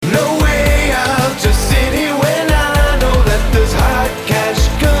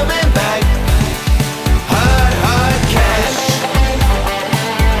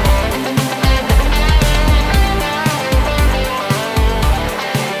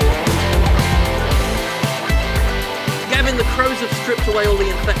stripped away all the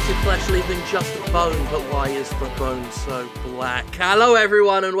infected flesh, leaving just bone. But why is the bone so black? Hello,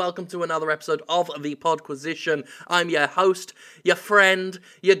 everyone, and welcome to another episode of the Podquisition. I'm your host, your friend,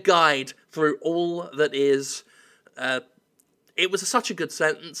 your guide through all that is. It was such a good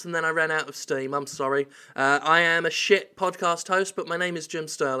sentence, and then I ran out of steam. I'm sorry. I am a shit podcast host, but my name is Jim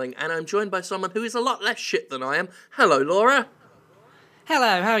Sterling, and I'm joined by someone who is a lot less shit than I am. Hello, Laura.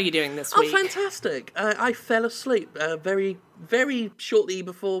 Hello, how are you doing this week? Oh, fantastic. I fell asleep very, very shortly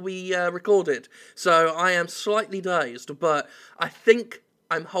before we recorded, so I am slightly dazed, but I think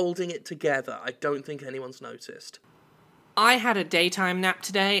I'm holding it together. I don't think anyone's noticed. I had a daytime nap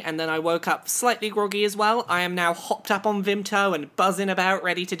today, and then I woke up slightly groggy as well. I am now hopped up on Vimto and buzzing about,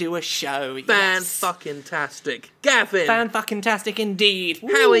 ready to do a show. Fan-fucking-tastic. Gavin! Fan-fucking-tastic indeed.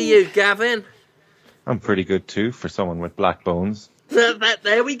 How are you, Gavin? I'm pretty good too, for someone with black bones.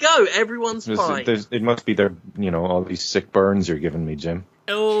 There we go. Everyone's fine. It must be their, all these sick burns you're giving me, Jim.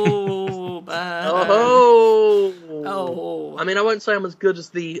 Oh. Oh. I mean, I won't say I'm as good as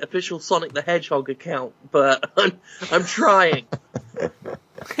the official Sonic the Hedgehog account, but I'm trying.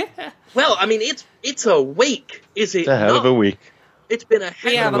 Well, I mean, it's a week, is it? It's a hell of a week. It's been a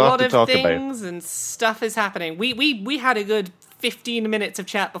hell We have of a a lot of things and stuff is happening. We had a good 15 minutes of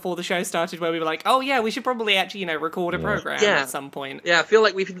chat before the show started where we were like, oh yeah, we should probably actually, record a program at some point. Yeah, I feel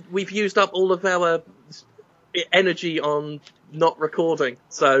like we've used up all of our energy on not recording,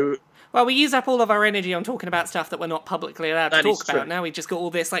 so... Well, we use up all of our energy on talking about stuff that we're not publicly allowed to talk about. Now we've just got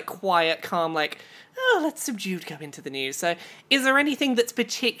all this, quiet, calm, let's subdued go into the news. So, is there anything that's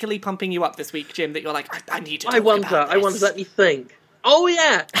particularly pumping you up this week, Jim, that you're like, I need to talk about this? I wonder, let me think. Oh,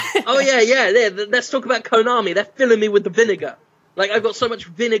 yeah! Yeah, let's talk about Konami. They're filling me with the vinegar. I've got so much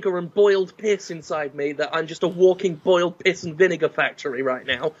vinegar and boiled piss inside me that I'm just a walking boiled piss and vinegar factory right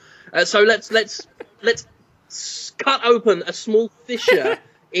now. So let's cut open a small fissure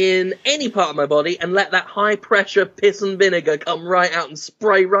in any part of my body and let that high pressure piss and vinegar come right out and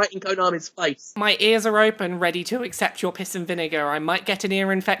spray right in Konami's face. My ears are open, ready to accept your piss and vinegar. I might get an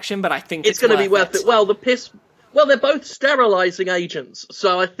ear infection, but I think it's going to be worth it. Well, they're both sterilizing agents,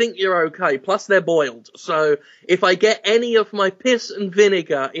 so I think you're okay. Plus, they're boiled. So if I get any of my piss and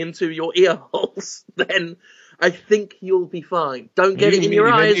vinegar into your ear holes, then I think you'll be fine. Don't get it in your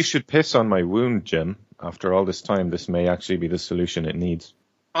eyes. Maybe you should piss on my wound, Jim. After all this time, this may actually be the solution it needs.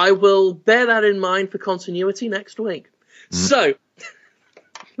 I will bear that in mind for continuity next week. So,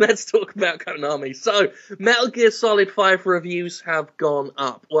 let's talk about Konami. So, Metal Gear Solid 5 reviews have gone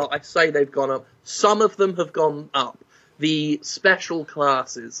up. Well, I say they've gone up. Some of them have gone up. The special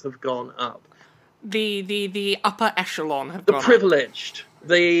classes have gone up. The upper echelon have gone up. The privileged.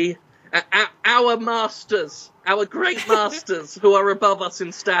 Our masters. Our great masters who are above us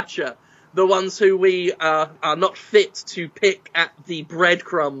in stature. The ones who we are not fit to pick at the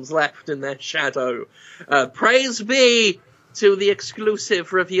breadcrumbs left in their shadow. Praise be to the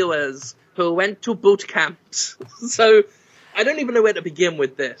exclusive reviewers who went to boot camps. So, I don't even know where to begin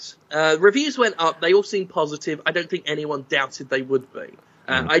with this. Reviews went up, they all seemed positive. I don't think anyone doubted they would be.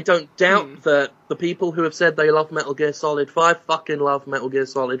 I don't doubt that the people who have said they love Metal Gear Solid 5 fucking love Metal Gear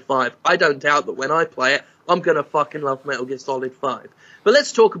Solid 5. I don't doubt that when I play it, I'm gonna fucking love Metal Gear Solid 5. But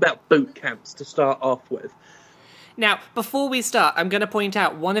let's talk about boot camps to start off with. Now, before we start, I'm going to point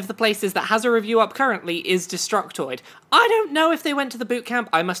out one of the places that has a review up currently is Destructoid. I don't know if they went to the boot camp.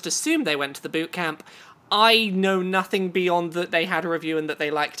 I must assume they went to the boot camp. I know nothing beyond that they had a review and that they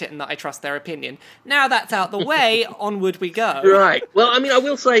liked it and that I trust their opinion. Now that's out the way, onward we go. Right. Well, I mean, I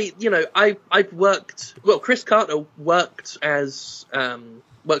will say, I've worked... Well, Chris Carter worked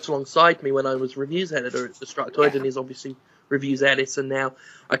alongside me when I was reviews editor at Destructoid, and he's obviously reviews editor now.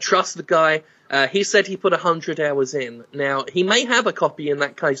 I trust the guy. He said he put 100 hours in. Now, he may have a copy in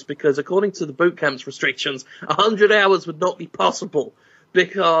that case because according to the boot camp's restrictions, 100 hours would not be possible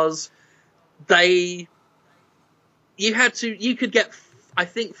because you could get, I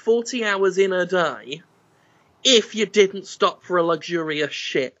think, 40 hours in a day if you didn't stop for a luxurious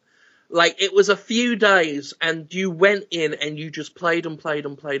shit. It was a few days, and you went in and you just played and played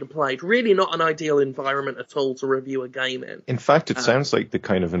and played and played. Really not an ideal environment at all to review a game in. In fact, it sounds like the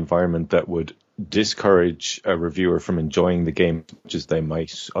kind of environment that would discourage a reviewer from enjoying the game as much as they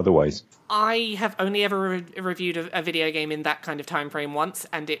might otherwise. I have only ever reviewed a video game in that kind of time frame once,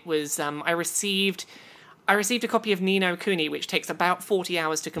 and it was, I received a copy of Ni no Kuni, which takes about 40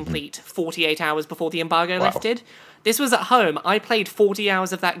 hours to complete, 48 hours before the embargo lifted. This was at home. I played 40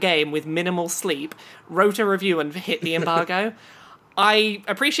 hours of that game with minimal sleep, wrote a review and hit the embargo. I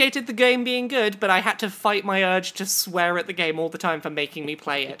appreciated the game being good, but I had to fight my urge to swear at the game all the time for making me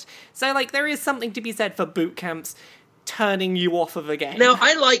play it. So, there is something to be said for boot camps turning you off of a game. Now,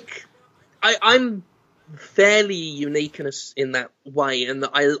 I'm fairly unique in that way, in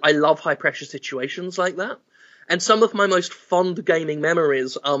that I love high-pressure situations like that. And some of my most fond gaming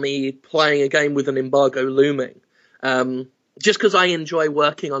memories are me playing a game with an embargo looming. Just because I enjoy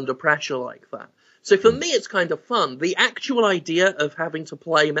working under pressure like that. So for me, it's kind of fun. The actual idea of having to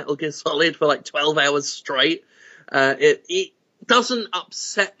play Metal Gear Solid for like 12 hours straight, it doesn't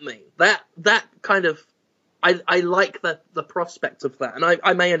upset me. That kind of, I like the prospect of that. And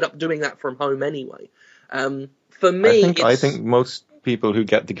I may end up doing that from home anyway. For me, I think most people who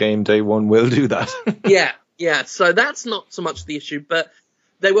get the game day one will do that. Yeah. So that's not so much the issue, but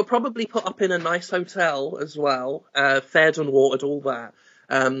they were probably put up in a nice hotel as well, fed and watered, all that.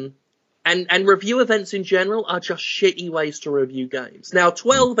 And review events in general are just shitty ways to review games. Now,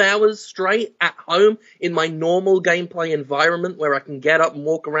 12 hours straight at home in my normal gameplay environment where I can get up and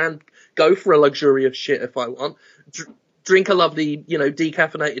walk around, go for a luxurious shit if I want, drink a lovely,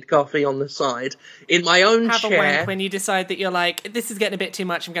 decaffeinated coffee on the side, in my own have chair. Have a wank when you decide that you're like, this is getting a bit too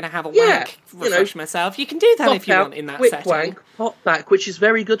much, I'm going to have a wank, refresh myself. You can do that if you want in that setting. Wank, pop back, which is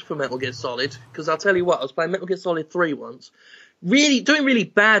very good for Metal Gear Solid, because I'll tell you what, I was playing Metal Gear Solid 3 once, doing really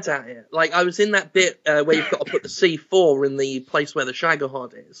bad at it. Like, I was in that bit where you've got to put the C4 in the place where the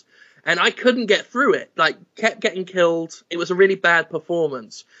Shagohod is, and I couldn't get through it. Like, kept getting killed. It was a really bad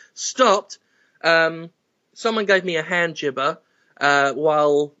performance. Stopped. Someone gave me a hand jibber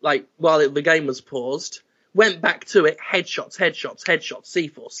while the game was paused. Went back to it. Headshots.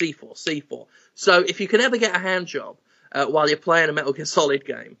 C4. So if you can ever get a hand job while you're playing a Metal Gear Solid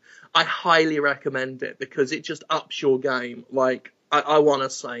game, I highly recommend it, because it just ups your game. Like, I want to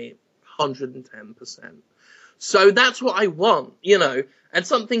say 110%. So that's what I want, And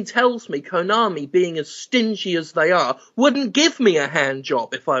something tells me Konami, being as stingy as they are, wouldn't give me a hand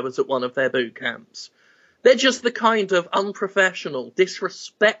job if I was at one of their boot camps. They're just the kind of unprofessional,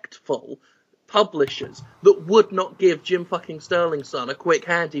 disrespectful publishers that would not give Jim fucking Sterling's son a quick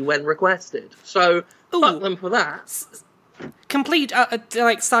handy when requested. So, fuck them for that. Complete,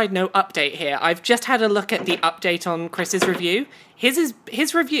 side note update here. I've just had a look at the update on Chris's review.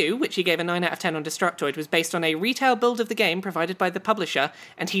 His review, which he gave a 9 out of 10 on Destructoid, was based on a retail build of the game provided by the publisher,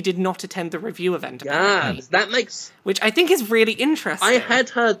 and he did not attend the review event. Yeah, that makes... Which I think is really interesting. I had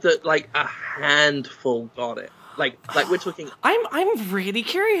heard that, a handful got it. Like we're talking... I'm really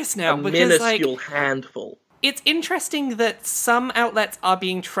curious now, because, minuscule handful. It's interesting that some outlets are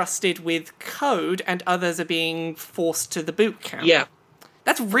being trusted with code and others are being forced to the boot camp. Yeah.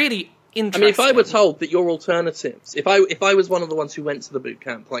 That's really interesting. I mean, if I were told that your alternatives, if I was one of the ones who went to the boot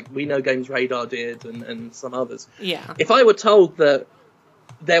camp, like We Know Games Radar did and some others, yeah. If I were told that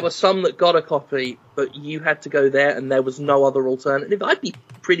there were some that got a copy, but you had to go there and there was no other alternative, I'd be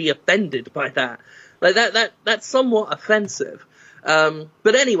pretty offended by that. Like that's somewhat offensive. But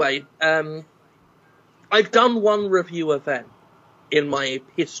anyway, I've done one review event in my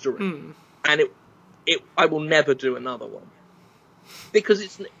history, and I will never do another one, because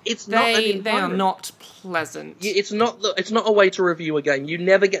it's not an environment. They are not pleasant. It's not a way to review a game. You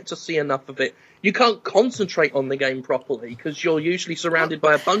never get to see enough of it. You can't concentrate on the game properly because you're usually surrounded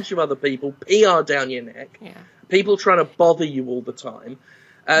by a bunch of other people, PR down your neck, people trying to bother you all the time.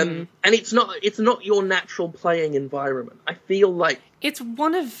 And it's not your natural playing environment. I feel like it's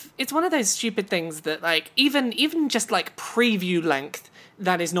one of those stupid things that, like, even just like preview length,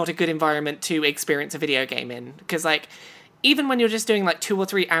 that is not a good environment to experience a video game in, because like even when you're just doing like 2 or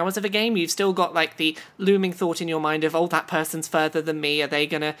 3 hours of a game, you've still got like the looming thought in your mind of, oh, that person's further than me, are they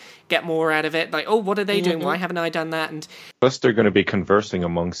gonna get more out of it? Like, oh, what are they doing? Why haven't I done that? And plus they're going to be conversing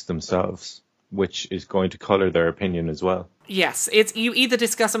amongst themselves, which is going to colour their opinion as well. Yes, it's you either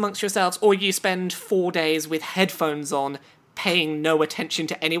discuss amongst yourselves or you spend 4 days with headphones on, paying no attention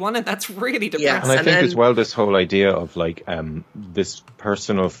to anyone, and that's really depressing. Yes, and I think as well this whole idea of like this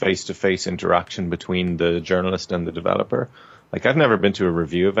personal face-to-face interaction between the journalist and the developer. Like, I've never been to a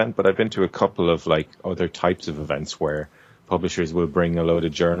review event, but I've been to a couple of like other types of events where publishers will bring a load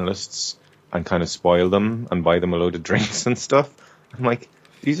of journalists and kind of spoil them and buy them a load of drinks and stuff. I'm like,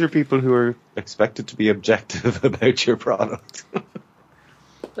 these are people who are expected to be objective about your product.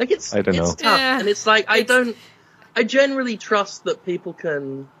 Like, it's tough, Yeah. and it's like I generally trust that people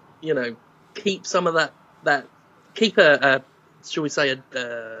can, keep some of that keep a shall we say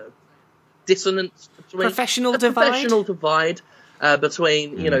a dissonance between professional divide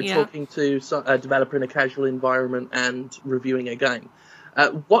between talking to a developer in a casual environment and reviewing a game.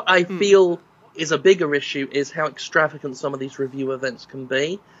 What I feel is a bigger issue is how extravagant some of these review events can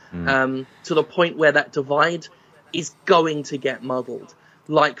be, to the point where that divide is going to get muddled.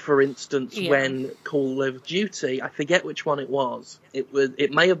 Like, for instance, Yeah. when Call of Duty, I forget which one it was.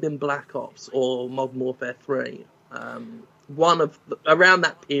 It may have been Black Ops or Modern Warfare 3. Around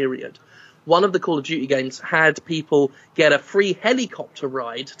that period, one of the Call of Duty games had people get a free helicopter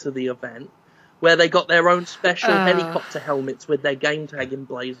ride to the event, where they got their own special helicopter helmets with their game tag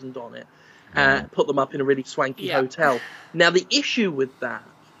emblazoned on it. Put them up in a really swanky hotel. Now, the issue with that,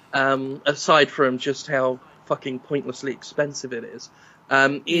 aside from just how fucking pointlessly expensive it is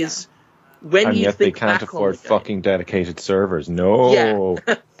when and you yet think they can't back afford on the game, fucking dedicated servers. No.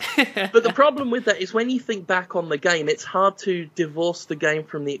 But the problem with that is when you think back on the game, it's hard to divorce the game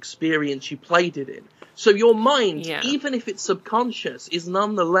from the experience you played it in. So your mind, even if it's subconscious, is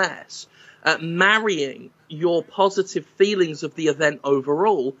nonetheless marrying your positive feelings of the event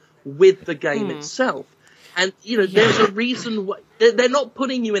overall with the game itself. And, there's a reason why they're not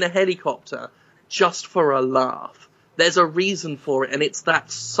putting you in a helicopter just for a laugh. There's a reason for it, and it's that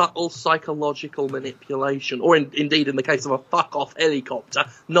subtle psychological manipulation, or indeed in the case of a fuck-off helicopter,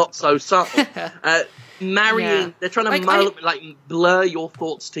 not so subtle. They're trying to blur your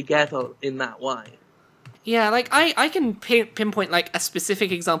thoughts together in that way. Yeah, like, I can pinpoint, like, a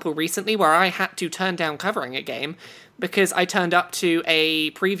specific example recently where I had to turn down covering a game because I turned up to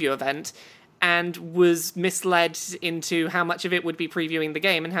a preview event and was misled into how much of it would be previewing the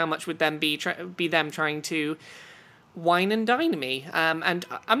game and how much would then be them trying to wine and dine me. And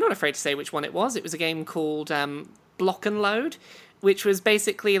I'm not afraid to say which one it was. It was a game called Block and Load, which was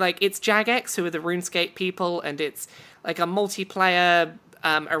basically, like, it's Jagex, who are the RuneScape people, and it's, like, a multiplayer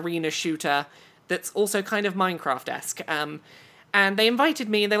arena shooter that's also kind of Minecraft-esque. And they invited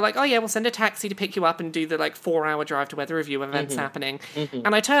me, and they were like, oh yeah, we'll send a taxi to pick you up and do the, like, 4-hour drive to where the review event's happening.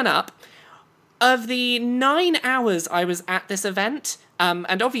 And I turn up. Of the 9 hours I was at this event,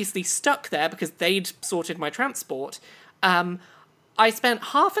 and obviously stuck there because they'd sorted my transport, I spent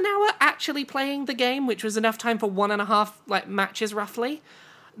half an hour actually playing the game, which was enough time for 1.5 matches roughly.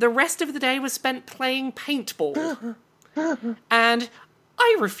 The rest of the day was spent playing paintball. And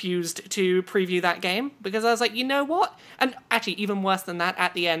I refused to preview that game because I was like, you know what? And actually, even worse than that,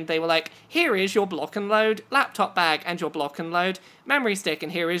 at the end, they were like, here is your Block and Load laptop bag and your Block and Load memory stick,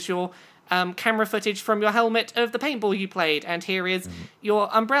 and here is your camera footage from your helmet of the paintball you played, and here is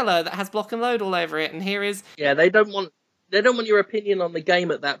your umbrella that has Block and Load all over it, and here is... Yeah, they don't want your opinion on the game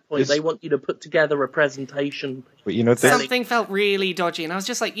at that point. They want you to put together a presentation. But something felt really dodgy, and I was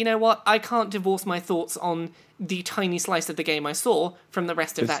just like, you know what? I can't divorce my thoughts on the tiny slice of the game I saw from the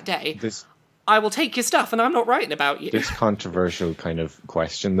rest of that day. I will take your stuff, and I'm not writing about you. This controversial kind of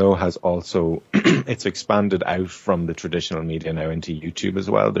question, though, has also... it's expanded out from the traditional media now into YouTube as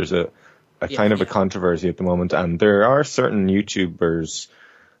well. There's a kind of a controversy at the moment, and there are certain YouTubers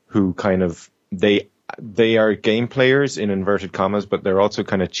who kind of... They are game players in inverted commas, but they're also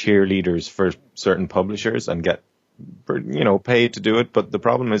kind of cheerleaders for certain publishers and get, paid to do it. But the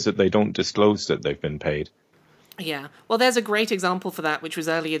problem is that they don't disclose that they've been paid. Yeah. Well, there's a great example for that, which was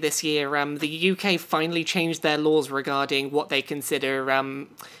earlier this year. The UK finally changed their laws regarding what they consider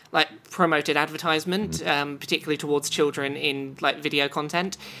promoted advertisement, particularly towards children in video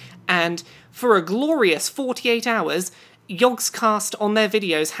content. And for a glorious 48 hours, Yogscast on their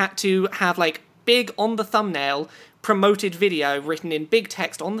videos had to have big on the thumbnail promoted video written in big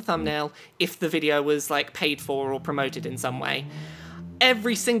text on the thumbnail if the video was paid for or promoted in some way.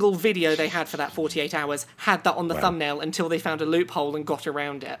 Every single video they had for that 48 hours had that on the thumbnail until they found a loophole and got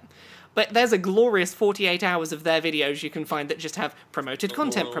around it. But there's a glorious 48 hours of their videos you can find that just have promoted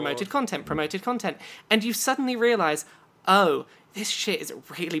content, promoted content, promoted content. And you suddenly realise, oh, this shit is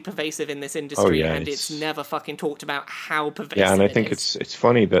really pervasive in this industry, and it's never fucking talked about how pervasive it is. Yeah, and I think it's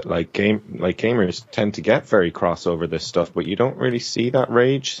funny that gamers tend to get very cross over this stuff, but you don't really see that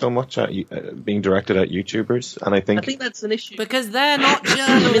rage so much being directed at YouTubers. And I think that's an issue because they're not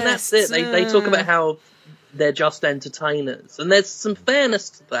journalists. I mean, that's it. They talk about how they're just entertainers, and there's some fairness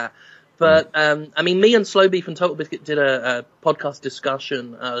to that. But, me and Slow Beef and Total Biscuit did a podcast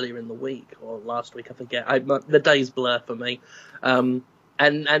discussion earlier in the week, or last week, I forget. The days blur for me. And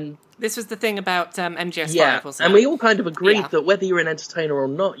this was the thing about MGS5, wasn't it? And we all kind of agreed that whether you're an entertainer or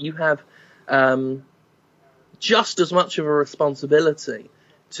not, you have just as much of a responsibility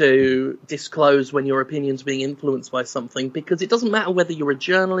to disclose when your opinion's being influenced by something, because it doesn't matter whether you're a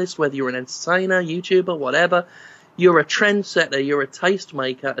journalist, whether you're an entertainer, YouTuber, whatever. You're a trendsetter, you're a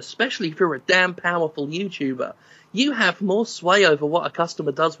tastemaker, especially if you're a damn powerful YouTuber. You have more sway over what a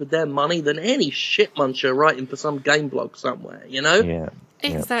customer does with their money than any shit muncher writing for some game blog somewhere, you know? Yeah.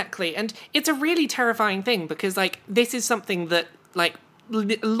 Exactly. And it's a really terrifying thing because, this is something that,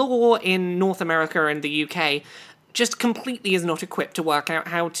 law in North America and the UK just completely is not equipped to work out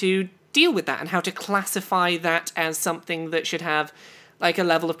how to deal with that and how to classify that as something that should have like a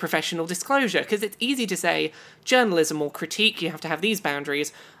level of professional disclosure. Because it's easy to say journalism or critique, you have to have these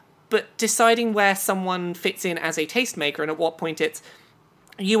boundaries, but deciding where someone fits in as a tastemaker and at what point it's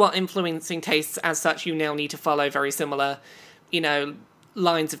you are influencing tastes as such, you now need to follow very similar,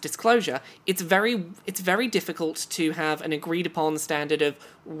 lines of disclosure. It's very difficult to have an agreed upon standard of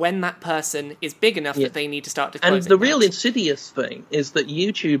when that person is big enough that they need to start disclosing. And the real insidious thing is that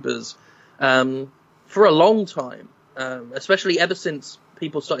YouTubers, for a long time, especially ever since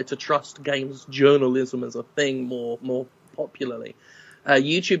people started to trust games journalism as a thing more popularly,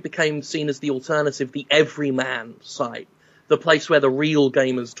 YouTube became seen as the alternative, the everyman site, the place where the real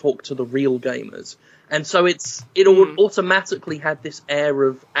gamers talk to the real gamers. And so it automatically had this air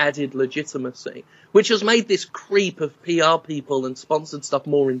of added legitimacy, which has made this creep of PR people and sponsored stuff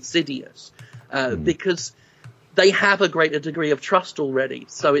more insidious, because they have a greater degree of trust already.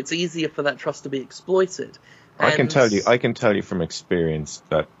 So it's easier for that trust to be exploited. I can tell you from experience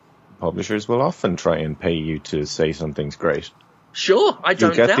that publishers will often try and pay you to say something's great. Sure, I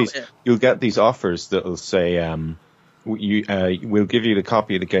don't doubt it. You'll get these offers that will say, we'll give you the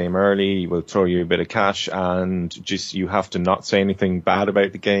copy of the game early, we'll throw you a bit of cash, and just you have to not say anything bad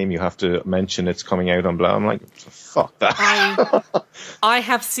about the game, you have to mention it's coming out on blah. I'm like, fuck that. I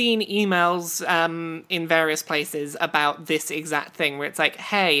have seen emails in various places about this exact thing, where it's like,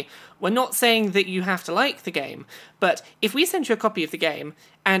 hey, we're not saying that you have to like the game, but if we send you a copy of the game,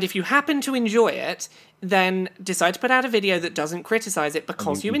 and if you happen to enjoy it, then decide to put out a video that doesn't criticize it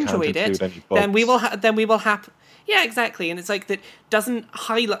because you enjoyed it, then we will have. Yeah, exactly. And it's like that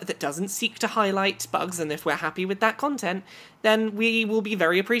doesn't seek to highlight bugs, and if we're happy with that content, then we will be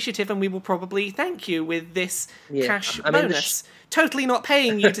very appreciative and we will probably thank you with this cash bonus. Totally not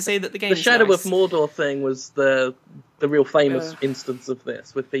paying you to say that the game's The Shadow nice. of Mordor thing was the real famous instance of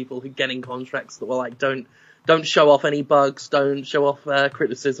this, with people who getting contracts that were like, don't show off any bugs, don't show off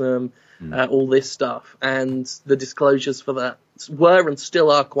criticism, all this stuff. And the disclosures for that were and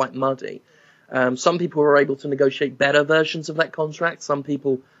still are quite muddy. Some people were able to negotiate better versions of that contract. Some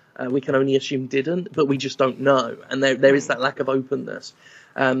people, we can only assume, didn't, but we just don't know. And there is that lack of openness.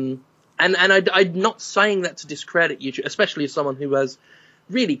 And I'm not saying that to discredit YouTube, especially as someone who has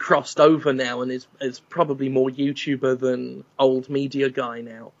really crossed over now and is probably more YouTuber than old media guy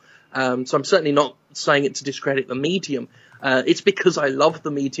now. So I'm certainly not saying it to discredit the medium. It's because I love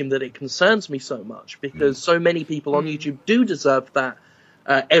the medium that it concerns me so much, because so many people on YouTube do deserve that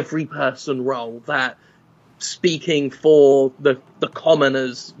every person role, that speaking for the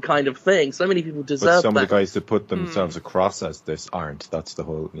commoners kind of thing. So many people deserve that. But some of the guys that put themselves across as this aren't. That's the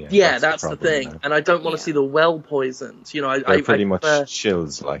whole... Yeah, that's the thing. Now. And I don't want to see the well poisoned. They're pretty much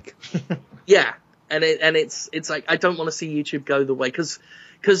shills, like. Yeah, and it's like, I don't want to see YouTube go the way,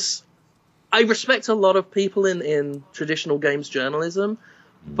 because I respect a lot of people in traditional games journalism,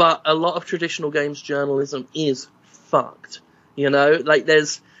 but a lot of traditional games journalism is fucked. Like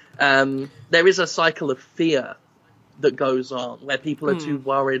there is a cycle of fear that goes on where people are too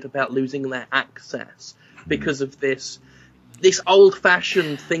worried about losing their access because of this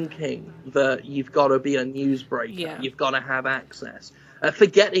old-fashioned thinking that you've got to be a newsbreaker, you've got to have access,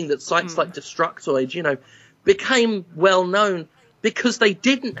 forgetting that sites like Destructoid, became well known because they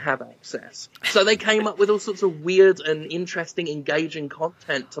didn't have access. So they came up with all sorts of weird and interesting, engaging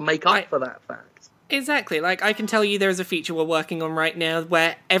content to make up for that fact. Exactly. Like, I can tell you there's a feature we're working on right now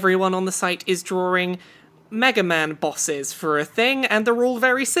where everyone on the site is drawing Mega Man bosses for a thing, and they're all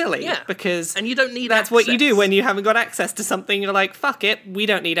very silly. Yeah. Because and you don't need that's access. what you do when you haven't got access to something. You're like, fuck it, we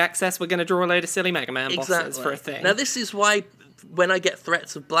don't need access, we're going to draw a load of silly Mega Man bosses for a thing. Now, this is why when I get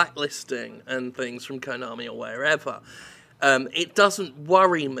threats of blacklisting and things from Konami or wherever, it doesn't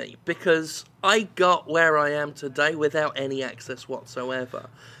worry me, because I got where I am today without any access whatsoever.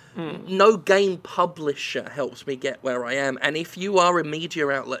 No game publisher helps me get where I am, and if you are a media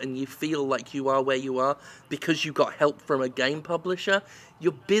outlet and you feel like you are where you are because you got help from a game publisher,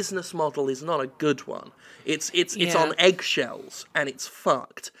 your business model is not a good one. It's on eggshells, and it's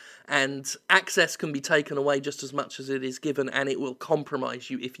fucked. And access can be taken away just as much as it is given, and it will compromise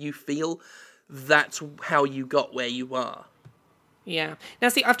you if you feel that's how you got where you are. Yeah. Now,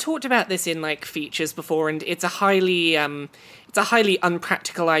 see, I've talked about this in, features before, and it's a highly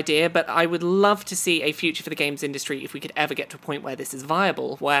unpractical idea, but I would love to see a future for the games industry if we could ever get to a point where this is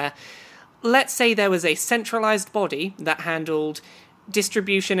viable, where, let's say there was a centralized body that handled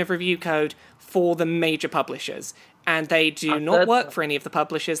distribution of review code for the major publishers, and they do not work for any of the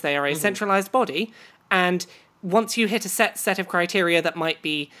publishers. They are a centralized body, and once you hit a set of criteria that might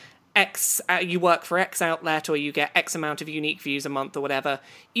be you work for X outlet, or you get X amount of unique views a month or whatever,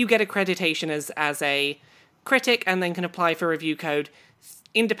 you get accreditation as a critic and then can apply for review code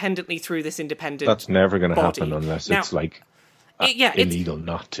independently through this independent That's never going to body. happen unless Now, it's like illegal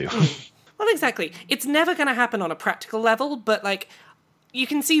not to. Well, exactly. It's never going to happen on a practical level, but like, you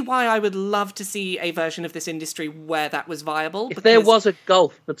can see why I would love to see a version of this industry where that was viable. If there was a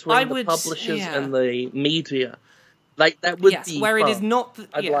gulf between the would- publishers yeah. and the media, like that would be where fun. it is not.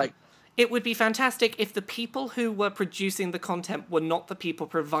 I'd like. It would be fantastic if the people who were producing the content were not the people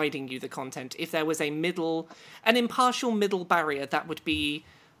providing you the content. If there was an impartial middle barrier, that would be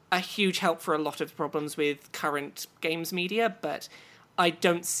a huge help for a lot of problems with current games media. But I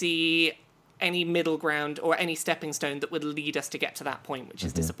don't see any middle ground or any stepping stone that would lead us to get to that point, which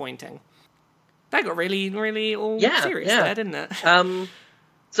is disappointing. That got really, really all serious there, didn't it?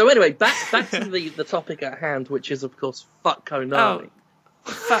 So anyway, back to the topic at hand, which is of course fuck Konami.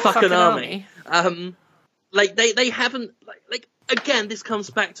 Fuck Konami. Like they haven't like again. This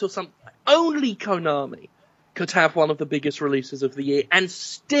comes back to something. Only Konami could have one of the biggest releases of the year and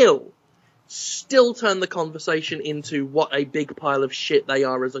still turn the conversation into what a big pile of shit they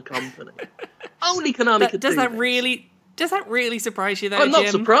are as a company. Only Konami could do that. Does that really surprise you, though, I'm not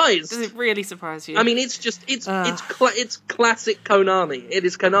Jim? surprised. Does it really surprise you? I mean, it's classic Konami. It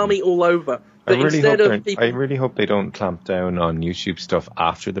is Konami all over. I But really hope they don't clamp down on YouTube stuff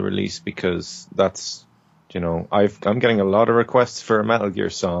after the release, because that's, I'm getting a lot of requests for a Metal Gear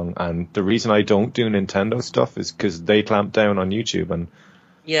song, and the reason I don't do Nintendo stuff is because they clamp down on YouTube, and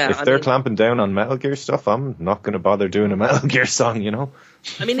if they're clamping down on Metal Gear stuff, I'm not going to bother doing a Metal Gear song,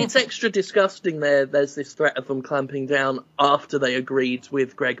 I mean, it's extra disgusting there's this threat of them clamping down after they agreed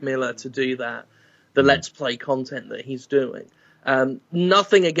with Greg Miller to do that, the Let's Play content that he's doing.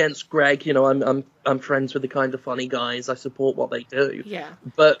 Nothing against Greg, I'm friends with the Kind of Funny guys, I support what they do. Yeah.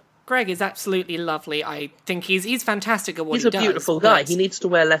 But Greg is absolutely lovely. I think he's fantastic at what he does. He's a beautiful guy. He needs to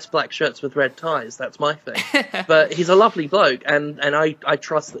wear less black shirts with red ties. That's my thing. But he's a lovely bloke, and I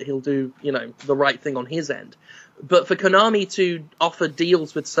trust that he'll do, the right thing on his end. But for Konami to offer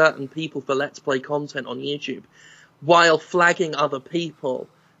deals with certain people for Let's Play content on YouTube, while flagging other people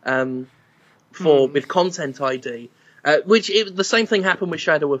with Content ID, the same thing happened with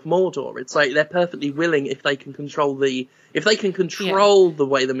Shadow of Mordor. It's like they're perfectly willing if they can control the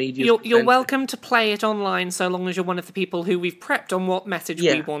way the media. You're welcome to play it online so long as you're one of the people who we've prepped on what message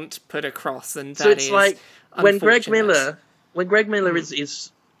we want put across, and so it's like when Greg Miller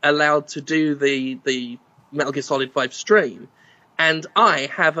is allowed to do the Metal Gear Solid 5 stream, and I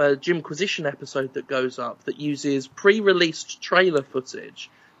have a Jimquisition episode that goes up that uses pre-released trailer footage,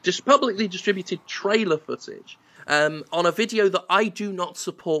 just publicly distributed trailer footage. On a video that I do not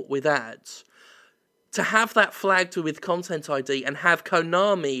support with ads, to have that flagged with Content ID and have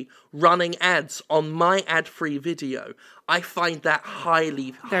Konami running ads on my ad-free video, I find that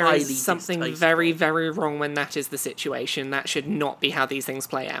highly is something distasteful. very, very wrong when that is the situation. That should not be how these things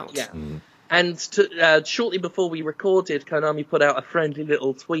play out. Yeah. And shortly before we recorded, Konami put out a friendly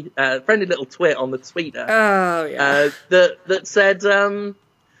little twit on the Twitter. Oh yeah. That said,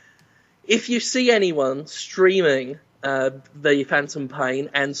 if you see anyone streaming the Phantom Pain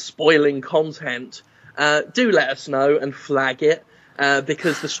and spoiling content, do let us know and flag it,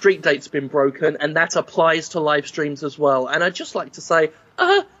 because the street date's been broken, and that applies to live streams as well. And I'd just like to say,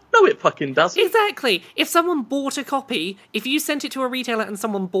 no, it fucking doesn't. Exactly. If someone bought a copy, if you sent it to a retailer and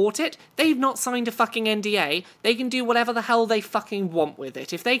someone bought it, they've not signed a fucking NDA. They can do whatever the hell they fucking want with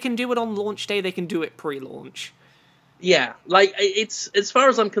it. If they can do it on launch day, they can do it pre-launch. Yeah, like, it's, as far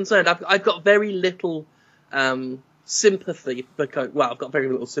as I'm concerned, I've got very little sympathy for I've got very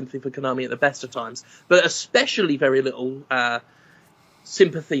little sympathy for Konami at the best of times, but especially very little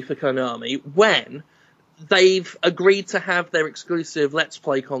sympathy for Konami when they've agreed to have their exclusive Let's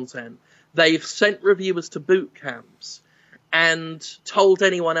Play content. They've sent reviewers to boot camps and told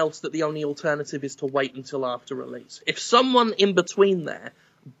anyone else that the only alternative is to wait until after release. If someone in between there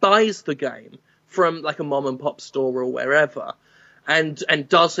buys the game from like a mom and pop store or wherever and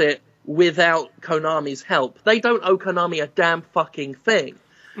does it without Konami's help, they don't owe Konami a damn fucking thing.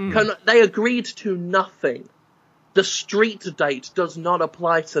 They agreed to nothing. The street date does not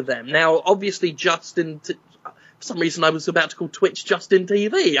apply to them. Now, obviously, for some reason I was about to call Twitch Justin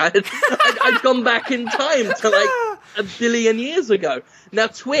TV. I'd gone back in time to like a billion years ago. Now,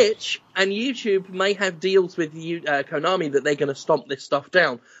 Twitch and YouTube may have deals with Konami that they're going to stomp this stuff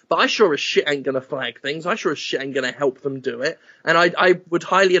down, but I sure as shit ain't going to flag things. I sure as shit ain't going to help them do it. And I would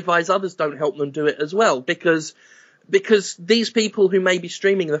highly advise others don't help them do it as well, because these people who may be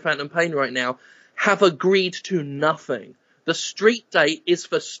streaming the Phantom Pain right now have agreed to nothing. The street date is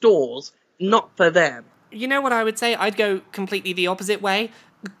for stores, not for them. You know what I would say? I'd go completely the opposite way.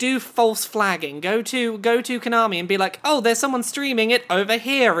 Do false flagging. Go to Konami and be like, oh, there's someone streaming it over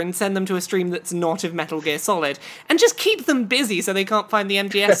here, and send them to a stream that's not of Metal Gear Solid. And just keep them busy so they can't find the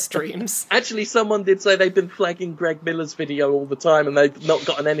MGS streams. Actually, someone did say they've been flagging Greg Miller's video all the time and they've not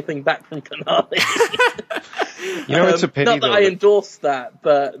gotten anything back from Konami. You know, it's a pity. Not that I endorse that,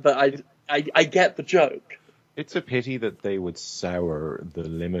 but I get the joke. It's a pity that they would sour the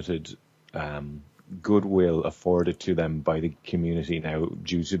limited goodwill afforded to them by the community now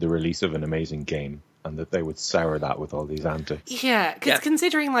due to the release of an amazing game, and that they would sour that with all these antics. Yeah, because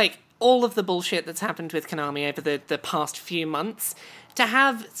considering, like, all of the bullshit that's happened with Konami over the past few months, to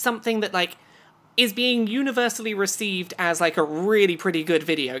have something that, like, is being universally received as, like, a really pretty good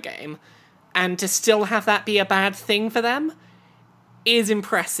video game, and to still have that be a bad thing for them is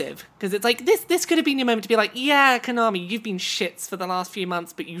impressive. Because it's like, this could have been your moment to be like, yeah, Konami, you've been shits for the last few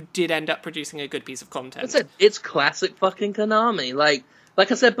months, but you did end up producing a good piece of content. It's classic fucking Konami.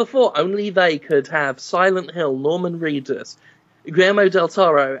 Like I said before, only they could have Silent Hill, Norman Reedus, Guillermo del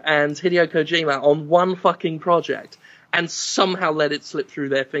Toro, and Hideo Kojima on one fucking project, and somehow let it slip through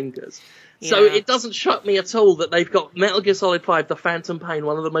their fingers. So it doesn't shock me at all that they've got Metal Gear Solid 5, The Phantom Pain,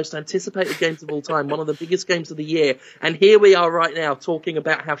 one of the most anticipated games of all time, one of the biggest games of the year, and here we are right now talking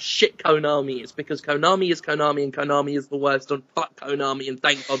about how shit Konami is, because Konami is Konami and Konami is the worst, and fuck Konami and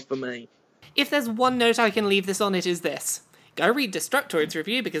thank God for me. If there's one note I can leave this on, it is this. Go read Destructoid's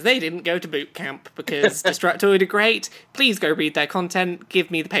review, because they didn't go to boot camp, because Destructoid are great. Please go read their content.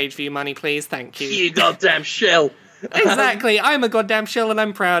 Give me the page view money, please. Thank you. You goddamn shell. Exactly. I'm a goddamn shill and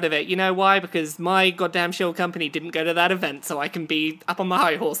I'm proud of it. You know why? Because my goddamn shill company didn't go to that event, so I can be up on my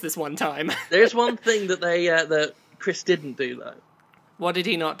high horse this one time. There's one thing that that Chris didn't do, though. What did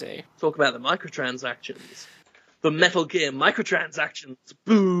he not do? Talk about the microtransactions. The Metal Gear microtransactions.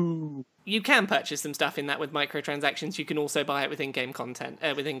 Boo! You can purchase some stuff in that with microtransactions. You can also buy it with in-game content,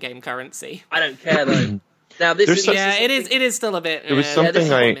 with in-game currency. I don't care, though. Now, it is still a bit... There was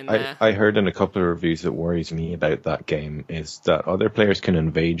something I heard in a couple of reviews that worries me about that game, is that other players can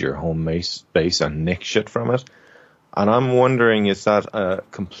invade your home base and nick shit from it. And I'm wondering, is that a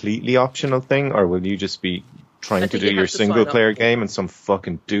completely optional thing, or will you just be trying to do your single-player game and some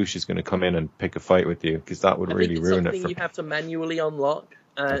fucking douche is going to come in and pick a fight with you? Because that would really ruin it. I think it's something you have to manually unlock,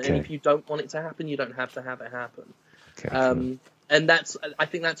 and if you don't want it to happen, you don't have to have it happen. Okay, and I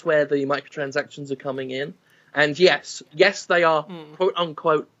think that's where the microtransactions are coming in. And yes, they are quote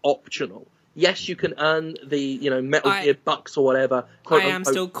unquote optional. Yes, you can earn the Metal Gear bucks or whatever. I am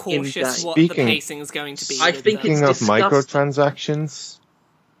still cautious what the pacing is going to be. I think speaking of microtransactions,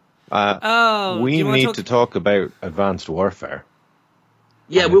 we need to talk about Advanced Warfare.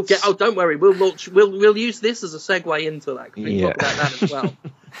 Yeah, we'll get. Oh, don't worry. We'll use this as a segue into that. We can talk about that as well.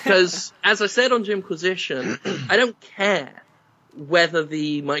 Because as I said on Jimquisition, I don't care whether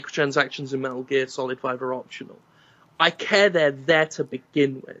the microtransactions in Metal Gear Solid 5 are optional. I care they're there to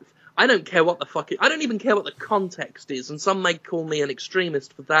begin with. I don't care what the fuck I don't even care what the context is, and some may call me an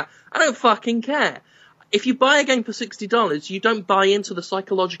extremist for that. I don't fucking care. If you buy a game for $60, you don't buy into the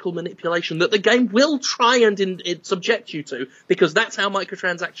psychological manipulation that the game will try and subject you to, because that's how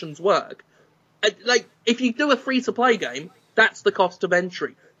microtransactions work. Like, if you do a free-to-play game, that's the cost of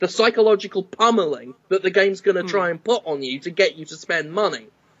entry. The psychological pummeling that the game's going to try and put on you to get you to spend money.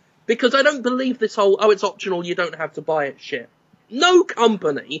 Because I don't believe this whole, it's optional, you don't have to buy it shit. No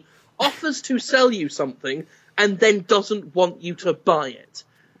company offers to sell you something and then doesn't want you to buy it.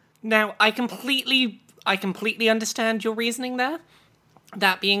 Now, I completely understand your reasoning there.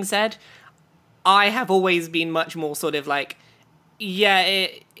 That being said, I have always been much more sort of like,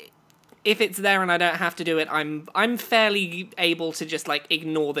 if it's there and I don't have to do it, I'm fairly able to just like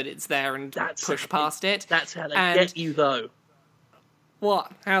ignore that it's there and push past it. That's how they get you, though.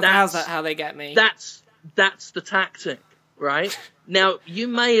 What? How's that how they get me? That's the tactic, right? Now, you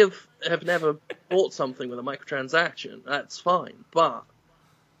may have never bought something with a microtransaction. That's fine, but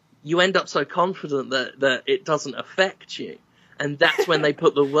you end up so confident that it doesn't affect you, and that's when they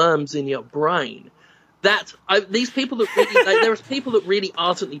put the worms in your brain. These people that really, there's people that really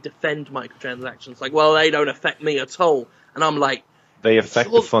ardently defend microtransactions, like, well, they don't affect me at all, and I'm like, they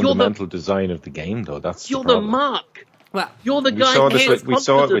affect the fundamental design of the game, though. That's you're the mark. Well, you're the guy. We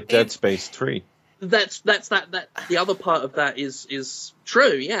saw it with Dead Space 3. That's the other part of that is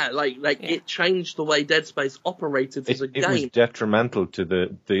true. Yeah, it changed the way Dead Space operated as a game. It was detrimental to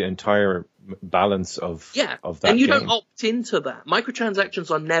the entire balance of that. And you game. don't opt into that.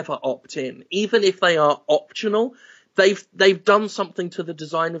 Microtransactions are never opt-in, even if they are optional. They've done something to the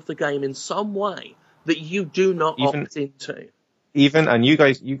design of the game in some way that you do not opt into. And you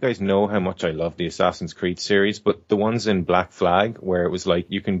guys know how much I love the Assassin's Creed series, but the ones in Black Flag where it was like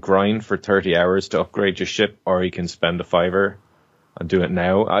you can grind for 30 hours to upgrade your ship, or you can spend a $5 and do it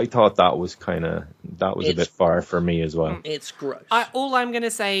now. I thought that was a bit far for me as well. It's gross. All I'm going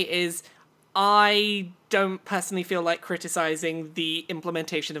to say is I don't personally feel like criticizing the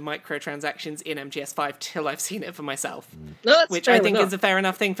implementation of microtransactions in MGS5 till I've seen it for myself. No, that's which fair I think enough. is a fair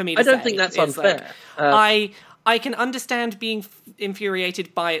enough thing for me to say. I don't think that's unfair. I can understand being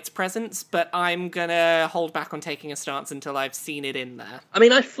infuriated by its presence, but I'm gonna hold back on taking a stance until I've seen it in there. I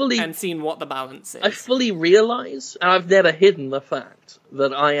mean, and seen what the balance is. I fully realise, and I've never hidden the fact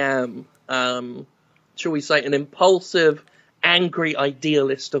that I am, shall we say, an impulsive, angry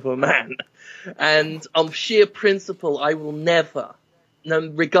idealist of a man. And on sheer principle, I will never,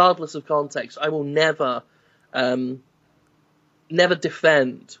 regardless of context, I will never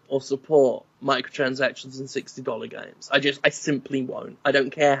defend or support microtransactions in $60 games. I simply won't. I don't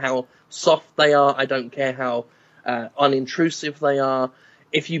care how soft they are. I don't care how unintrusive they are.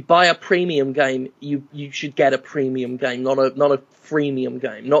 If you buy a premium game, you should get a premium game, not a freemium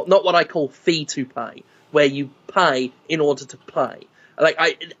game. Not what I call fee to pay, where you pay in order to play. Like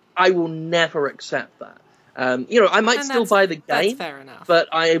I will never accept that. I might still buy the game, that's fair enough. but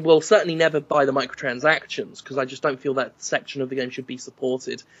I will certainly never buy the microtransactions because I just don't feel that section of the game should be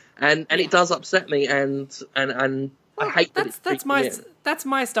supported. And it does upset me, and I hate that that's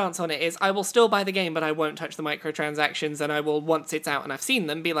my stance on it. Is I will still buy the game, but I won't touch the microtransactions, and I will, once it's out and I've seen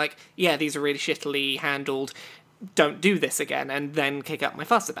them, be like, yeah, these are really shittily handled. Don't do this again, and then kick up my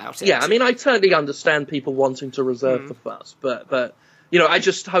fuss about it. Yeah, I mean, I totally understand people wanting to reserve the fuss, but I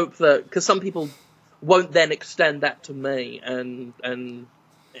just hope that, because some people won't then extend that to me and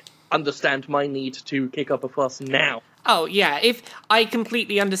understand my need to kick up a fuss now. Oh, yeah, if I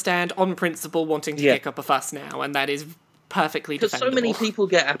completely understand on principle wanting to kick up a fuss now, and that is perfectly defendable. Because so many people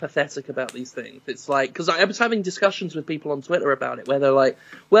get apathetic about these things. It's like, because I was having discussions with people on Twitter about it, where they're like,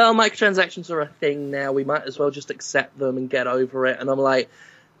 well, microtransactions are a thing now, we might as well just accept them and get over it. And I'm like,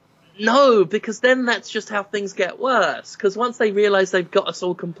 no, because then that's just how things get worse. Because once they realise they've got us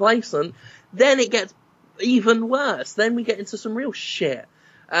all complacent, then it gets even worse. Then we get into some real shit.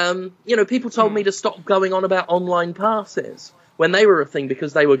 People told me to stop going on about online passes when they were a thing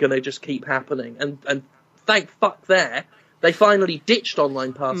because they were going to just keep happening. And thank fuck they finally ditched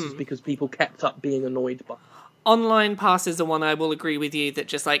online passes because people kept up being annoyed by them. Online passes are one I will agree with you that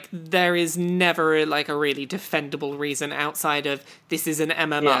just like there is never like a really defendable reason outside of this is an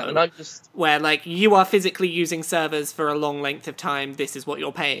MMO. Yeah, and where like you are physically using servers for a long length of time, this is what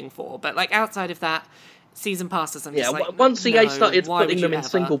you're paying for. But like outside of that, season passes, I'm just like, once EA started why putting would them you in ever?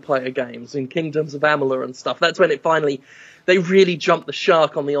 single player games, in Kingdoms of Amalur and stuff, that's when they really jumped the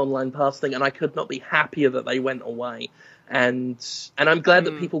shark on the online pass thing, and I could not be happier that they went away. And I'm glad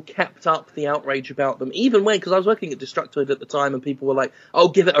that people kept up the outrage about them, even because I was working at Destructoid at the time, and people were like, "Oh,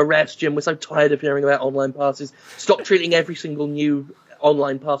 give it a rest, Jim. We're so tired of hearing about online passes. Stop treating every single new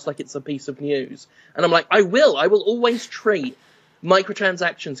online pass like it's a piece of news." And I'm like, I will always treat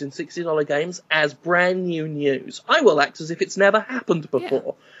microtransactions in $60 games as brand new news. I will act as if it's never happened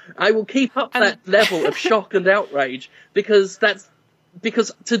before. Yeah. I will keep up that level of shock and outrage because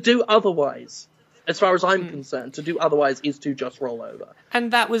to do otherwise, as far as I'm concerned, to do otherwise is to just roll over.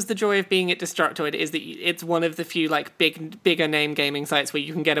 And that was the joy of being at Destructoid, is that it's one of the few like bigger name gaming sites where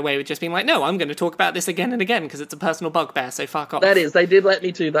you can get away with just being like, no, I'm going to talk about this again and again because it's a personal bugbear, so fuck off. That is, they did let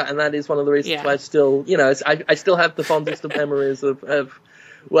me do that, and that is one of the reasons why I still, I still have the fondest of memories of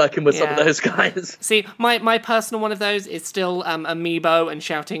working with some of those guys. See, my personal one of those is still Amiibo and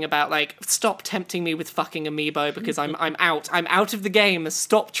shouting about like, stop tempting me with fucking Amiibo because I'm out of the game.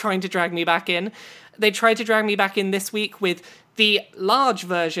 Stop trying to drag me back in. They tried to drag me back in this week with the large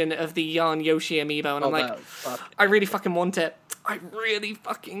version of the Yarn Yoshi Amiibo, and I'm like, I really fucking want it. I really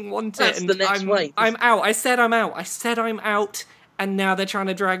fucking want it. That's the next way. I'm out. I said I'm out. And now they're trying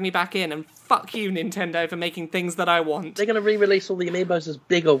to drag me back in, and fuck you, Nintendo, for making things that I want. They're going to re-release all the Amiibos as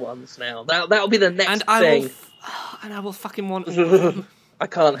bigger ones now. That'll be the next thing. And I will fucking want them. I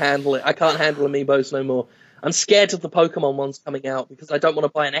can't handle it. I can't handle Amiibos no more. I'm scared of the Pokemon ones coming out because I don't want to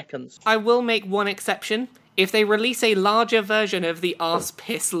buy an Ekans. I will make one exception. If they release a larger version of the Arse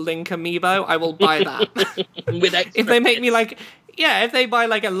Piss Link Amiibo, I will buy that. With extra if they make me like... Yeah, if they buy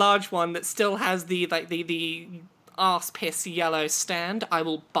like a large one that still has the arse piss yellow stand, I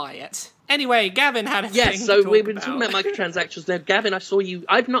will buy it. Anyway, Gavin had a Yeah, thing so to talk we've been about. talking about microtransactions there. Gavin, I saw you.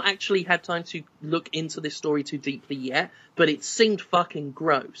 I've not actually had time to look into this story too deeply yet, but it seemed fucking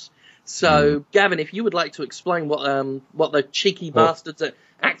gross. So, Gavin, if you would like to explain what the cheeky bastards at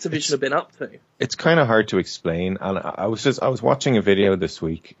Activision have been up to. It's kind of hard to explain, and I was watching a video this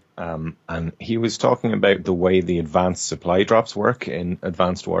week, and he was talking about the way the advanced supply drops work in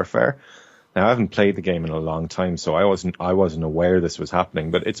Advanced Warfare. Now, I haven't played the game in a long time, so I wasn't aware this was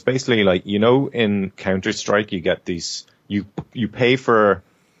happening. But it's basically like, you know, in Counter-Strike, you get these, you pay for.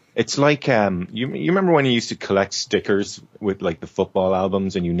 It's like you remember when you used to collect stickers with like the football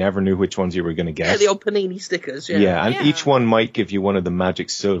albums, and you never knew which ones you were going to get. Yeah, the old Panini stickers. Yeah, Yeah, and Yeah. each one might give you one of the magic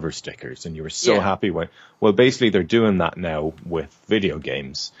silver stickers, and you were so Yeah. happy when. Well, basically, they're doing that now with video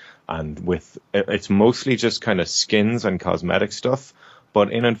games, and with it's mostly just kind of skins and cosmetic stuff.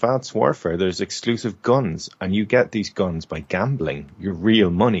 But in Advanced Warfare, there's exclusive guns, and you get these guns by gambling your real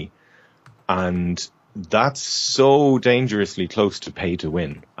money, and that's so dangerously close to pay to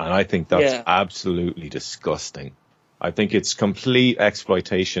win, and I think that's absolutely disgusting. I think it's complete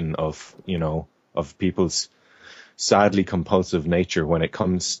exploitation of, you know, of people's sadly compulsive nature when it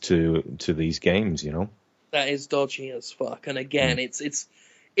comes to these games, you know. that is dodgy as fuck. And again, it's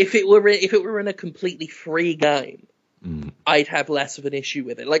if it were in a completely free game, I'd have less of an issue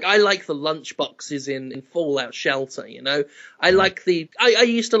with it. Like, I like the lunch boxes in Fallout Shelter, you know? I like I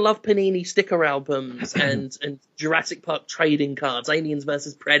used to love Panini sticker albums and Jurassic Park trading cards, Aliens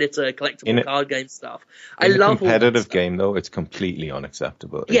vs. Predator, collectible card game stuff. I love all that In a competitive stuff. game, though, it's completely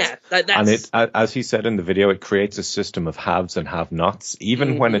unacceptable. Yeah, that's... And as he said in the video, it creates a system of haves and have-nots.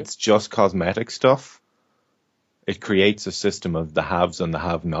 Even when it's just cosmetic stuff, it creates a system of the haves and the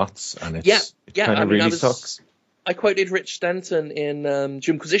have-nots, and it kind of really sucks. I quoted Rich Stanton in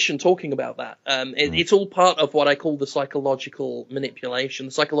Jimquisition talking about that. It's all part of what I call the psychological manipulation,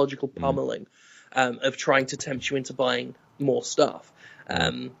 the psychological pummeling of trying to tempt you into buying more stuff.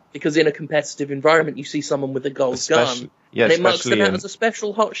 Because in a competitive environment, you see someone with a gold gun, and it marks them out as a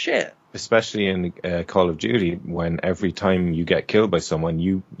special hot shit. Especially in Call of Duty, when every time you get killed by someone,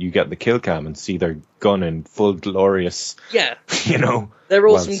 you get the kill cam and see their gun in full glorious, you know, their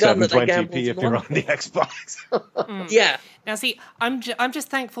awesome gun that they 720p gambled if you're on the Xbox. Yeah. Now, see, I'm just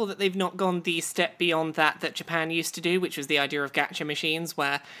thankful that they've not gone the step beyond that Japan used to do, which was the idea of gacha machines,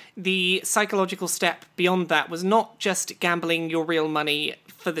 where the psychological step beyond that was not just gambling your real money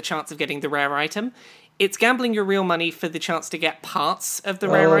for the chance of getting the rare item. It's gambling your real money for the chance to get parts of the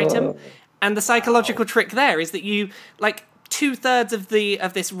rare item. And the psychological trick there is that you, like, 2/3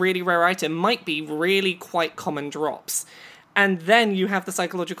 of this really rare item might be really quite common drops. And then you have the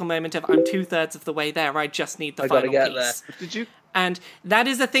psychological moment of, I'm 2/3 of the way there, I just need the final piece. Did you? And that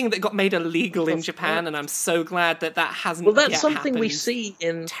is a thing that got made illegal in Japan, and I'm so glad that hasn't Well, that's yet something we happened see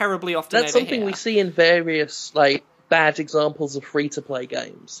in... terribly often That's over something here. we see in various, like, bad examples of free-to-play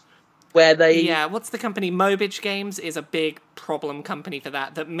games. Where they... Yeah, what's the company? Mobage Games is a big problem company for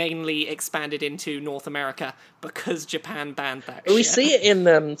that mainly expanded into North America because Japan banned that We shit. see it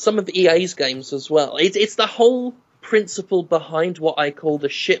in some of EA's games as well. It's the whole principle behind what I call the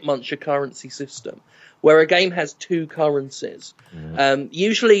shit muncher currency system, where a game has two currencies.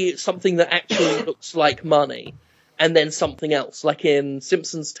 Usually something that actually looks like money, and then something else. Like in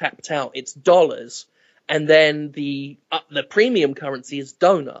Simpsons Tapped Out, it's dollars, and then the premium currency is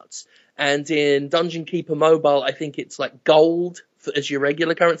donuts. And in Dungeon Keeper Mobile, I think it's like gold as your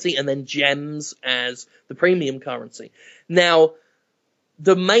regular currency, and then gems as the premium currency. Now,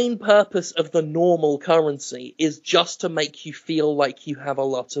 the main purpose of the normal currency is just to make you feel like you have a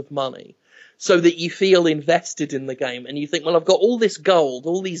lot of money, so that you feel invested in the game, and you think, well, I've got all this gold,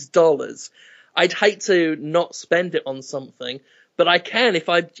 all these dollars, I'd hate to not spend it on something, but I can if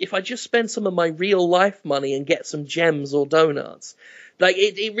I just spend some of my real life money and get some gems or donuts. Like,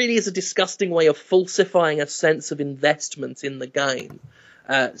 it really is a disgusting way of falsifying a sense of investment in the game,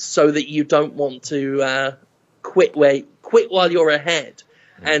 so that you don't want to quit while you're ahead,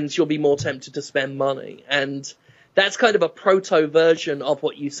 and you'll be more tempted to spend money. And that's kind of a proto version of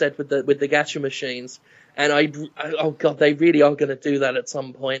what you said with the gacha machines. And oh god, they really are going to do that at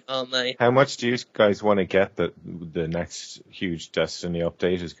some point, aren't they? How much do you guys want to get that the next huge Destiny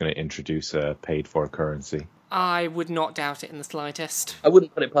update is going to introduce a paid-for currency? I would not doubt it in the slightest. I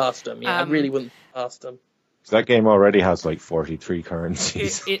wouldn't put it past them. Yeah, I really wouldn't put it past them. So that game already has like 43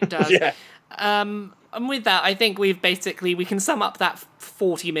 currencies. It does. Yeah. And with that, I think we can sum up that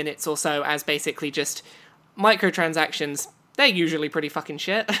 40 minutes or so as basically just microtransactions. They're usually pretty fucking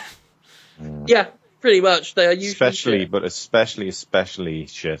shit. Yeah, pretty much. They are usually especially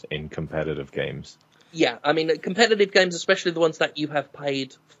shit in competitive games. Yeah, I mean, competitive games, especially the ones that you have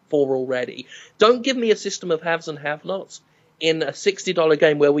paid for already, don't give me a system of haves and have-nots in a $60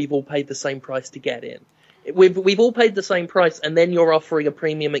 game where we've all paid the same price to get in. We've all paid the same price, and then you're offering a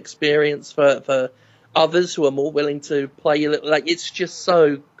premium experience for others who are more willing to play. Like, it's just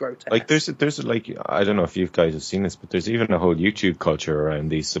so grotesque. Like there's like, I don't know if you guys have seen this, but there's even a whole YouTube culture around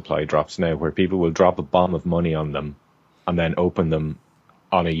these supply drops now, where people will drop a bomb of money on them and then open them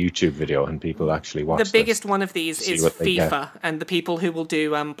on a YouTube video, and people actually watch. The biggest one of these is FIFA, get. and the people who will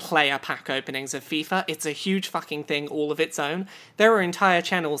do player pack openings of FIFA. It's a huge fucking thing all of its own. There are entire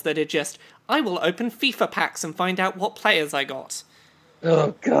channels that are just, I will open FIFA packs and find out what players I got.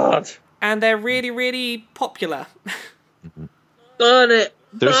 Oh, God. And they're really, really popular. Burn it!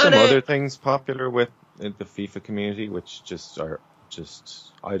 There's Burn some it! other things popular with the FIFA community, which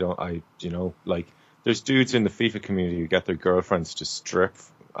like, there's dudes in the FIFA community who get their girlfriends to strip,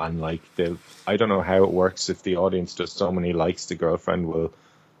 and like I don't know how it works. If the audience does so many likes, the girlfriend will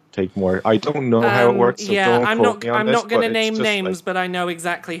take more. I don't know how it works. So don't I'm quote me on not going to this, name but it's just, names, like, but I know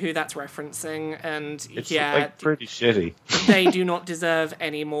exactly who that's referencing, and it's yeah, like pretty shitty. they do not deserve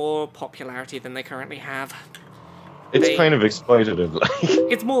any more popularity than they currently have. It's kind of exploitative. Like,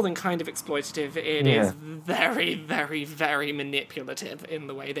 it's more than kind of exploitative. It Yeah. is very, very, very manipulative in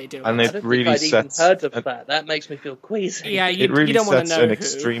the way they do it. And I it don't really think I'd even sets. heard of that. That makes me feel queasy. Yeah, you It really don't want to sets know an who.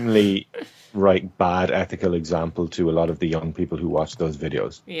 extremely bad ethical example to a lot of the young people who watch those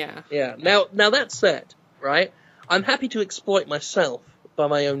videos. Yeah. Yeah. Now that said, right, I'm happy to exploit myself by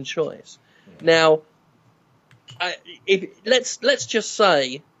my own choice. Now, let's just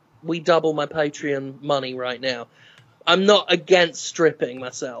say we double my Patreon money right now. I'm not against stripping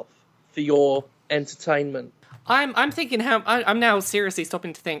myself for your entertainment. I'm thinking I'm now seriously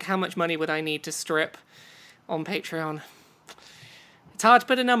stopping to think how much money would I need to strip on Patreon. It's hard to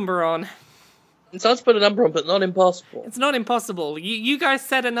put a number on. It's hard to put a number on, but not impossible. It's not impossible. You guys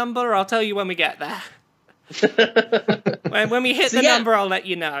set a number. I'll tell you when we get there. when we hit the number, I'll let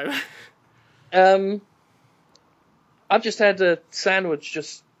you know. I've just had a sandwich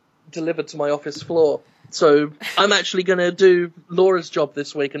just delivered to my office floor. So I'm actually going to do Laura's job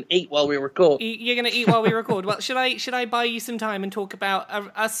this week and eat while we record. You're going to eat while we record. Well, should I buy you some time and talk about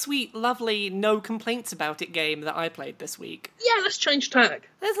a sweet, lovely, no complaints about it game that I played this week? Yeah, let's change tack.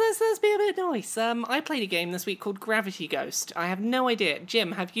 Let's be a bit nice. I played a game this week called Gravity Ghost. I have no idea.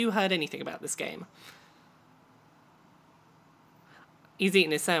 Jim, have you heard anything about this game? He's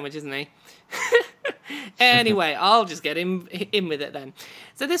eating his sandwich, isn't he? Anyway, I'll just get in with it then.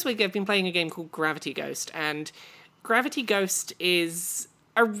 So this week I've been playing a game called Gravity Ghost, and Gravity Ghost is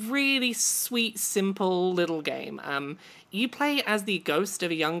a really sweet, simple little game. You play as the ghost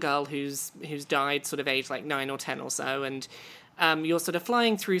of a young girl who's died, sort of aged like 9 or 10 or so, and you're sort of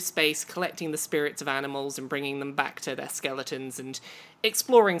flying through space, collecting the spirits of animals and bringing them back to their skeletons and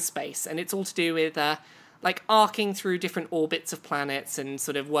exploring space. And it's all to do with like arcing through different orbits of planets and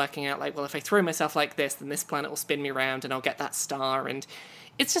sort of working out like, well, if I throw myself like this, then this planet will spin me around and I'll get that star. And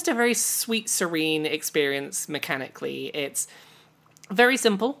it's just a very sweet, serene experience mechanically. It's very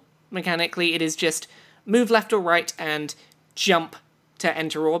simple mechanically. It is just move left or right and jump to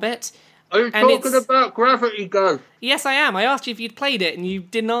enter orbit. Are you talking about Gravity Ghost? Yes, I am. I asked you if you'd played it and you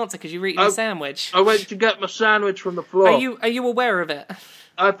didn't answer because you were eating a sandwich. I went to get my sandwich from the floor. Are you aware of it?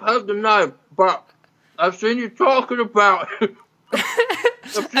 I've heard the name, but I've seen you talking about it.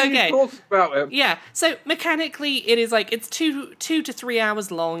 Yeah, so mechanically it is like, it's 2 to 3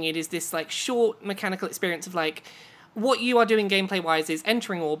 hours long. It is this like short mechanical experience of like, what you are doing gameplay wise is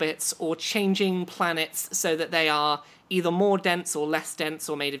entering orbits or changing planets so that they are either more dense or less dense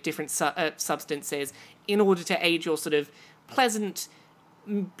or made of different substances in order to aid your sort of pleasant,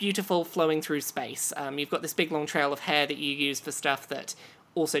 beautiful flowing through space. You've got this big long trail of hair that you use for stuff that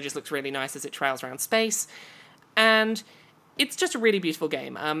also just looks really nice as it trails around space. And it's just a really beautiful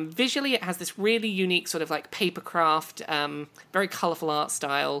game. Visually, it has this really unique sort of like papercraft, very colourful art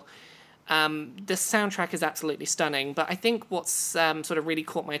style. The soundtrack is absolutely stunning, but I think what's sort of really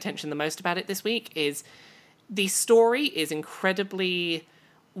caught my attention the most about it this week is the story is incredibly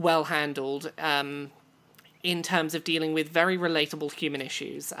well handled in terms of dealing with very relatable human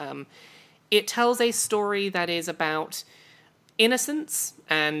issues. It tells a story that is about innocence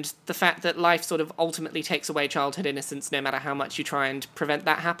and the fact that life sort of ultimately takes away childhood innocence no matter how much you try and prevent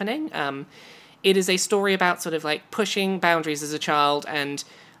that happening. It is a story about sort of like pushing boundaries as a child and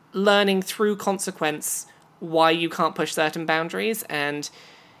learning through consequence why you can't push certain boundaries. And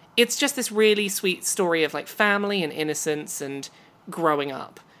it's just this really sweet story of like family and innocence and growing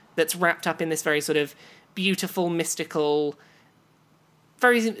up that's wrapped up in this very sort of beautiful, mystical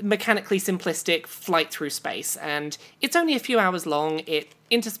very mechanically simplistic flight through space, and it's only a few hours long. It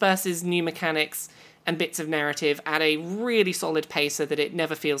intersperses new mechanics and bits of narrative at a really solid pace so that it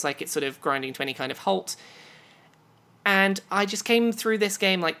never feels like it's sort of grinding to any kind of halt. And I just came through this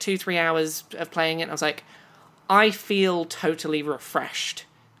game like 2-3 hours of playing it, and I was like, I feel totally refreshed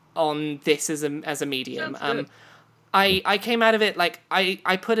on this as a medium. I came out of it, like,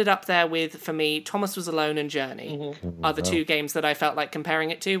 I put it up there with, for me, Thomas Was Alone and Journey are the two games that I felt like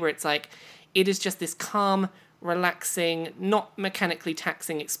comparing it to, where it's like, it is just this calm, relaxing, not mechanically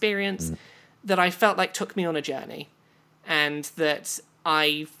taxing experience that I felt like took me on a journey, and that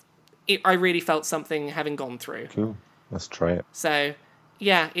I really felt something having gone through. Cool. Let's try it. So,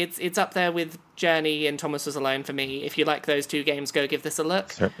 yeah, it's up there with Journey and Thomas Was Alone for me. If you like those two games, go give this a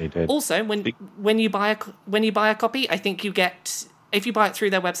look. Certainly did. Also, when you buy a copy, I think you get, if you buy it through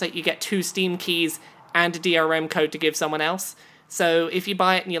their website, you get 2 Steam keys and a DRM code to give someone else. So if you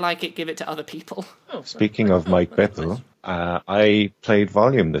buy it and you like it, give it to other people. Speaking of Mike Bippel, I played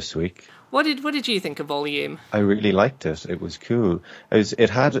Volume this week. What did you think of Volume? I really liked it. It was cool. It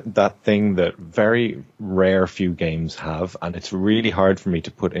had that thing that very rare few games have, and it's really hard for me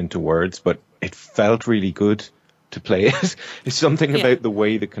to put into words, but it felt really good to play it. It's something about the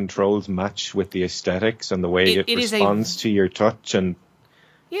way the controls match with the aesthetics and the way it responds to your touch, and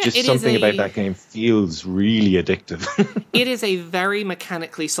just something about that game feels really addictive. It is a very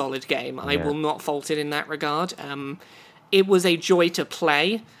mechanically solid game. I will not fault it in that regard. It was a joy to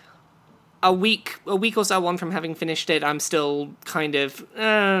play. A week or so on from having finished it, I'm still kind of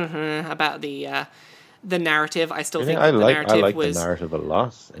about the narrative. I still think the narrative was... the narrative a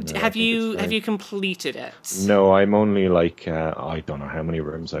lot. Have you completed it? No, I'm only like, I don't know how many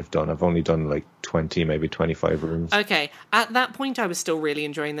rooms I've done. I've only done like 20, maybe 25 rooms. Okay. At that point, I was still really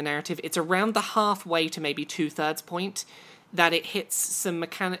enjoying the narrative. It's around the halfway to maybe 2/3 point that it hits some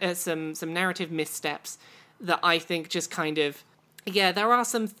narrative missteps that I think just kind of... Yeah, there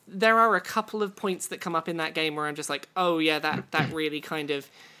are a couple of points that come up in that game where I'm just like, oh yeah, that really kind of...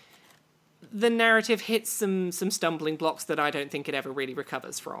 The narrative hits some stumbling blocks that I don't think it ever really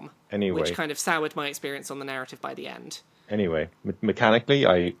recovers from. Anyway. Which kind of soured my experience on the narrative by the end. Anyway, mechanically,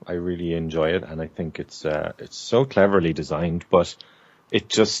 I really enjoy it, and I think it's so cleverly designed, but it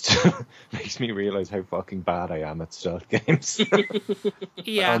just makes me realize how fucking bad I am at stealth games.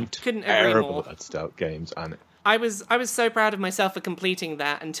 Yeah, couldn't agree more. I'm terrible at stealth games, and... I was so proud of myself for completing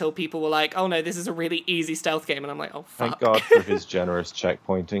that until people were like, oh no, this is a really easy stealth game, and I'm like, oh fuck. Thank God for his generous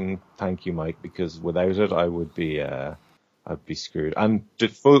checkpointing. Thank you, Mike, because without it I would be I'd be screwed. And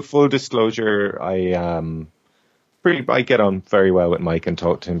full disclosure, I get on very well with Mike and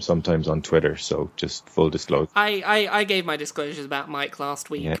talk to him sometimes on Twitter, so just full disclosure. I gave my disclosures about Mike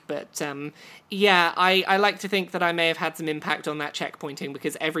last week, but I like to think that I may have had some impact on that checkpointing,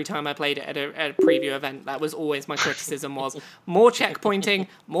 because every time I played it at a preview event, that was always my criticism was, more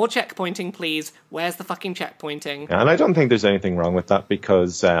checkpointing, please, where's the fucking checkpointing? And I don't think there's anything wrong with that,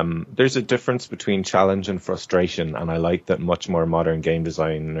 because there's a difference between challenge and frustration, and I like that much more modern game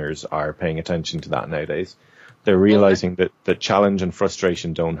designers are paying attention to that nowadays. They're realizing that challenge and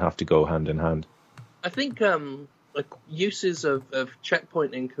frustration don't have to go hand in hand. I think uses of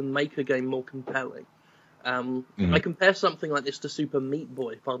checkpointing can make a game more compelling. I compare something like this to Super Meat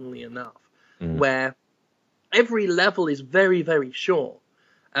Boy, funnily enough, where every level is very, very short.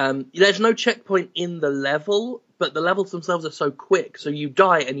 There's no checkpoint in the level, but the levels themselves are so quick, so you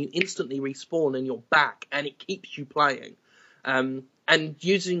die and you instantly respawn and you're back, and it keeps you playing. And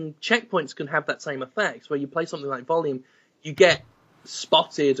using checkpoints can have that same effect, where you play something like Volume, you get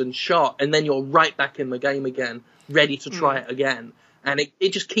spotted and shot, and then you're right back in the game again, ready to try it again. And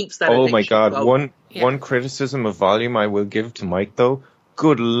it just keeps that addiction. Oh my god, one criticism of Volume I will give to Mike, though.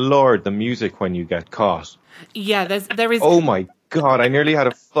 Good lord, the music when you get caught. Yeah, there is... Oh my god, I nearly had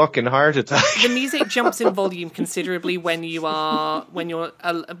a fucking heart attack. The music jumps in volume considerably when you've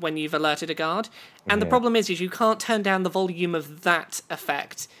alerted a guard, and the problem is you can't turn down the volume of that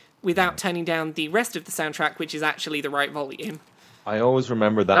effect without turning down the rest of the soundtrack, which is actually the right volume. I always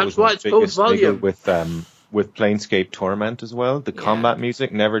remember that was my biggest niggle with Planescape Torment as well. The combat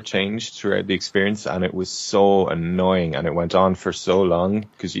music never changed throughout the experience, and it was so annoying, and it went on for so long,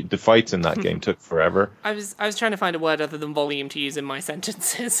 because the fights in that game took forever. I was trying to find a word other than volume to use in my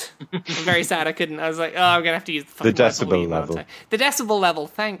sentences. I'm very sad I couldn't. I was like, I'm going to have to use the fucking decibel level. The decibel level,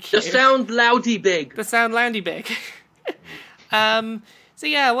 thank you. The sound loudy big. The sound loudy big. So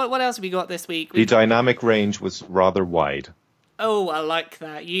yeah, what else have we got this week? The dynamic range was rather wide. Oh, I like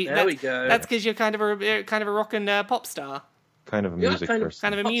that. There we go. That's because you're kind of a rockin' pop star. kind of a Yeah, music kind of- person.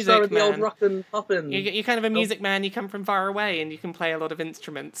 Kind of a Pop music star of the old man. rock and poppin'. You're kind of a music man. You come from far away, and you can play a lot of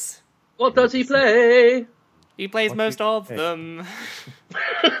instruments. What does he play? He plays What most do you of play? them.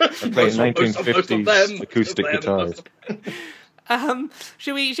 I play Most of 1950s them. acoustic Most of guitars.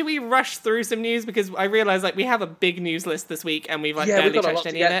 Should we rush through some news, because I realize we have a big news list this week and we've Yeah, barely we've got a touched lot to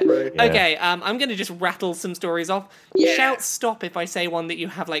any of get it. through. Yeah. Okay, I'm gonna just rattle some stories off. Yeah. Shout stop if I say one that you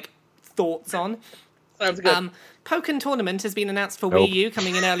have thoughts on. Sounds good. Pokken Tournament has been announced for Nope. Wii U,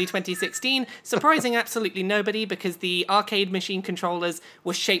 coming in early 2016, surprising absolutely nobody because the arcade machine controllers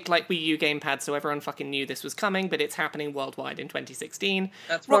were shaped like Wii U gamepads, so everyone fucking knew this was coming, but it's happening worldwide in 2016.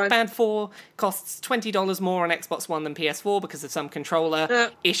 That's Rock fine. Band 4 costs $20 more on Xbox One than PS4 because of some controller Yeah.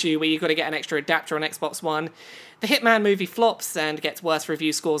 issue where you've got to get an extra adapter on Xbox One. The Hitman movie flops and gets worse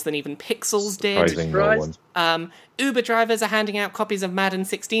review scores than even Pixels did. Surprising no one. Surprised. Uber drivers are handing out copies of Madden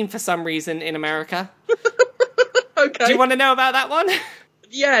 16 for some reason in America. Okay. Do you want to know about that one?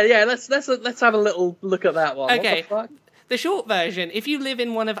 Yeah. Let's have a little look at that one. Okay. What the fuck? The short version, if you live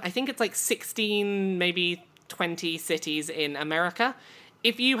in one of, I think it's 16, maybe 20 cities in America,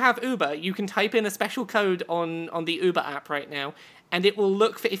 if you have Uber, you can type in a special code on the Uber app right now, and it will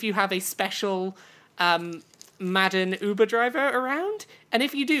look for if you have a special Madden Uber driver around, and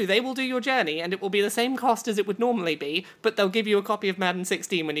if you do, they will do your journey, and it will be the same cost as it would normally be, but they'll give you a copy of Madden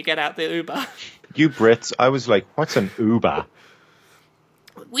 16 when you get out the Uber. You Brits, I was like, what's an Uber?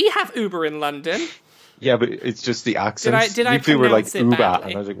 We have Uber in London. Yeah, but it's just the accents. did I you two were like pronounce it Uber, badly?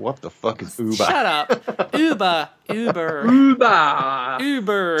 and I was like, what the fuck is Uber? Shut up. Uber. Uber.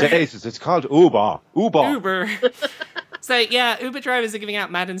 Uber. Jesus, it's called Uber. Uber. So yeah, Uber drivers are giving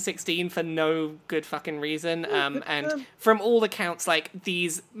out Madden 16 for no good fucking reason. And from all accounts,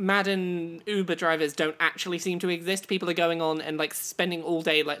 these Madden Uber drivers don't actually seem to exist. People are going on and spending all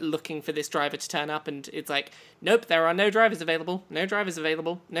day looking for this driver to turn up, and it's nope, there are no drivers available. No drivers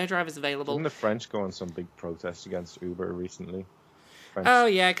available. No drivers available. Didn't the French go on some big protest against Uber recently? French Oh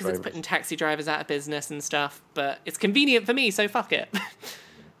yeah, because it's drivers. putting taxi drivers out of business and stuff. But it's convenient for me, so fuck it.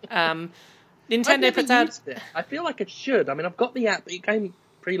 I've Nintendo never puts out. used it. I feel like I should. I mean, I've got the app, but it came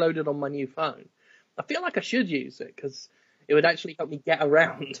preloaded on my new phone. I feel like I should use it because it would actually help me get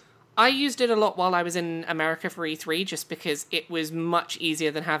around. I used it a lot while I was in America for E3, just because it was much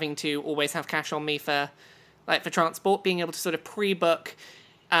easier than having to always have cash on me for transport. Being able to sort of pre-book,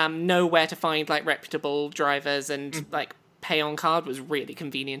 know where to find reputable drivers and pay on card was really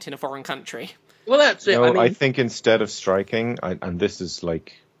convenient in a foreign country. Well, that's it. No, I mean, I think instead of striking, and this is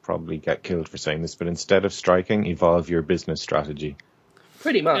probably get killed for saying this, but instead of striking, evolve your business strategy.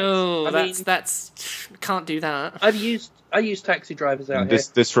 pretty much. Oh, I mean, that's can't do that. I use taxi drivers out here.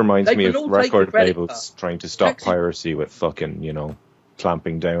 This reminds They me can of all take your record credit labels card. trying to stop Taxi- piracy with fucking,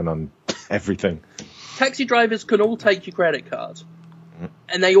 clamping down on everything. Taxi drivers can all take your credit card, Mm-hmm.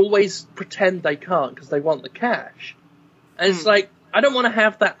 and they always pretend they can't because they want the cash. And it's I don't want to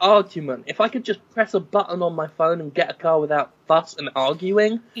have that argument. If I could just press a button on my phone and get a car without fuss and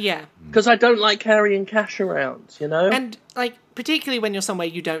arguing, Yeah. because I don't like carrying cash around, And, particularly when you're somewhere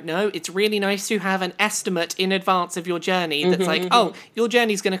you don't know, it's really nice to have an estimate in advance of your journey that's oh, your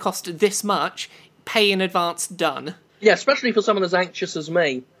journey's going to cost this much, pay in advance, done. Yeah, especially for someone as anxious as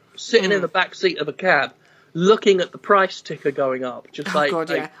me, sitting in the back seat of a cab, looking at the price ticker going up. Just Oh, God,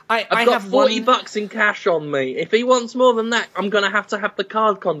 yeah. I I've got have $40 in cash on me. If he wants more than that, I'm going to have the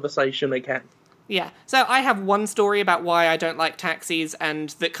card conversation again. Yeah, so I have one story about why I don't like taxis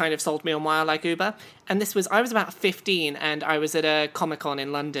and that kind of sold me on why I like Uber. And I was about 15 and I was at a Comic-Con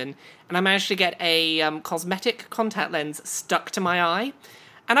in London and I managed to get a cosmetic contact lens stuck to my eye.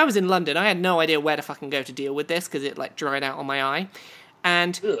 And I was in London. I had no idea where to fucking go to deal with this because it dried out on my eye.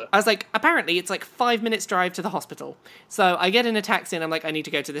 And Ugh. I was apparently it's 5 minutes drive to the hospital. So I get in a taxi and I'm I need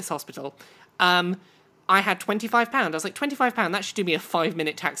to go to this hospital. I had £25. I was £25, that should do me a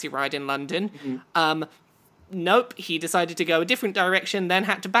 5-minute taxi ride in London. Nope, he decided to go a different direction, then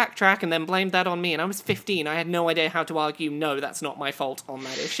had to backtrack and then blamed that on me. And I was 15. I had no idea how to argue, no, that's not my fault on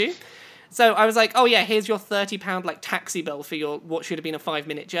that issue. So I was oh yeah, here's your £30 taxi bill for your what should have been a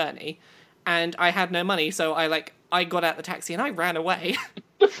 5-minute journey. And I had no money, so I got out the taxi and I ran away.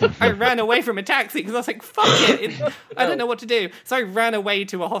 I ran away from a taxi because I was fuck it. I don't know what to do. So I ran away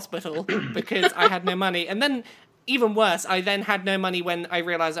to a hospital because I had no money. And then, even worse, I then had no money when I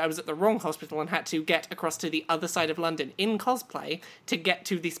realised I was at the wrong hospital and had to get across to the other side of London in cosplay to get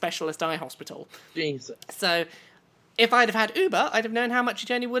to the specialist eye hospital. Jesus. So if I'd have had Uber, I'd have known how much a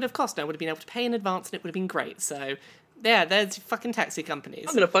journey would have cost. I would have been able to pay in advance and it would have been great. So yeah, there's fucking taxi companies.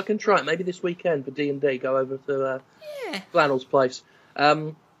 I'm going to fucking try it. Maybe this weekend for D&D, go over to Flannel's place.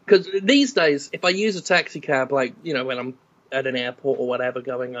 Because these days, if I use a taxi cab, when I'm at an airport or whatever,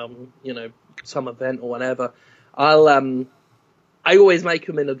 going some event or whatever, I always make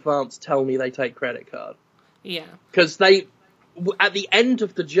them in advance tell me they take credit card. Yeah. Because at the end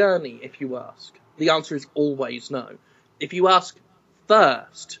of the journey, if you ask, the answer is always no. If you ask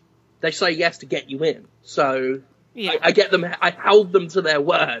first, they say yes to get you in. So yeah. I held them to their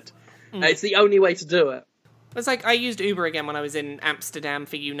word. It's the only way to do it. It's like, I used Uber again when I was in Amsterdam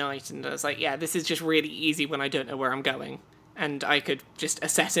for Unite, and I was like, yeah, this is just really easy when I don't know where I'm going. And I could just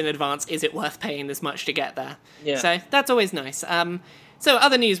assess in advance, is it worth paying this much to get there? Yeah. So that's always nice. So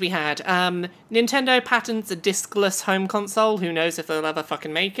other news we had, Nintendo patents a discless home console. Who knows if they'll ever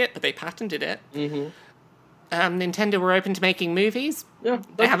fucking make it, but they patented it. Mm-hmm. Nintendo were open to making movies. Yeah,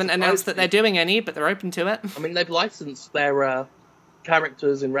 they haven't announced that they're doing any, but they're open to it. I mean, they've licensed their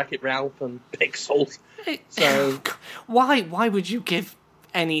characters in Wreck-It Ralph and Pixels. So why would you give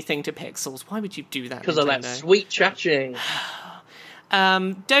anything to Pixels? Why would you do that? Because of that sweet cha-ching.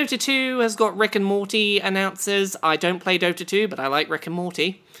 Dota 2 has got Rick and Morty announcers. I don't play Dota 2, but I like Rick and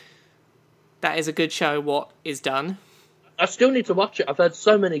Morty. That is a good show, what is done. I still need to watch it. I've heard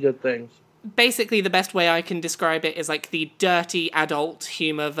so many good things. Basically, the best way I can describe it is like the dirty adult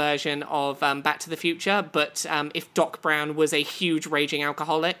humour version of Back to the Future, but if Doc Brown was a huge raging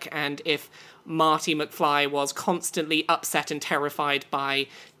alcoholic, and if Marty McFly was constantly upset and terrified by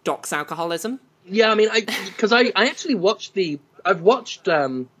Doc's alcoholism. Yeah, I mean, because I actually watched I've watched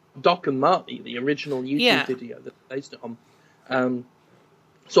Doc and Marty, the original YouTube video that they based it on.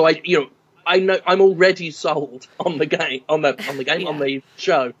 So I know I'm already sold on the game, on the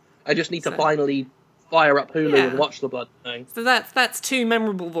show. I just need to finally fire up Hulu and watch the blood thing. So that's two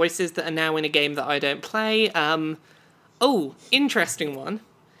memorable voices that are now in a game that I don't play. Interesting one.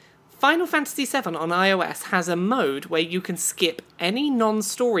 Final Fantasy VII on iOS has a mode where you can skip any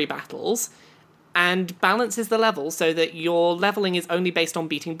non-story battles and balances the level so that your leveling is only based on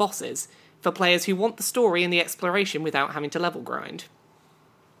beating bosses for players who want the story and the exploration without having to level grind.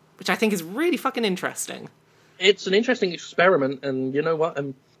 Which I think is really fucking interesting. It's an interesting experiment, and you know what?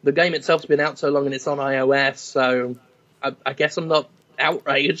 The game itself's been out so long and it's on iOS, so I guess I'm not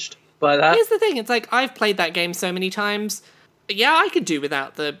outraged by that. Here's the thing, it's like, I've played that game so many times. Yeah, I could do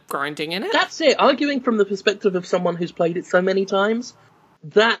without the grinding in it. That's it. Arguing from the perspective of someone who's played it so many times,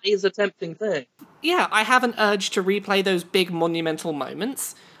 that is a tempting thing. Yeah, I have an urge to replay those big monumental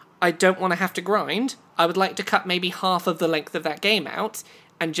moments. I don't want to have to grind. I would like to cut maybe half of the length of that game out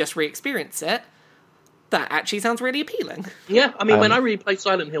and just re-experience it. That actually sounds really appealing. Yeah, I mean, when I replay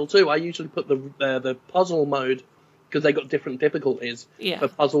Silent Hill 2, I usually put the puzzle mode, because they got different difficulties for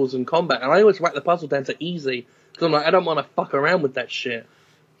puzzles and combat, and I always whack the puzzle down to easy, because I'm like, I don't want to fuck around with that shit.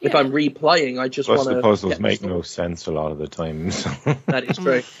 Yeah. If I'm replaying, I just want to... Plus the puzzles make no sense a lot of the time. So. That is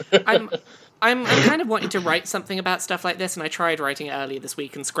true. I'm kind of wanting to write something about stuff like this, and I tried writing it earlier this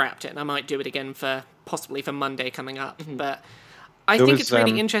week and scrapped it, and I might do it again possibly for Monday coming up, but... I think it's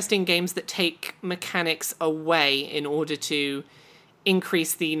really interesting games that take mechanics away in order to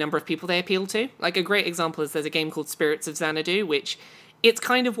increase the number of people they appeal to. Like, a great example is there's a game called Spirits of Xanadu, which it's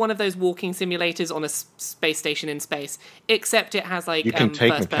kind of one of those walking simulators on a space station in space, except it has like you can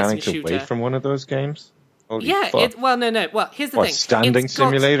take mechanics shooter. Away from one of those games. Holy fuck. No. Well, here's the thing. Standing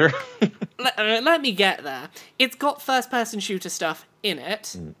simulator. Let me get there. It's got first-person shooter stuff in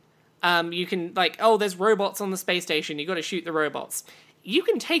it. You can, there's robots on the space station, you got to shoot the robots. You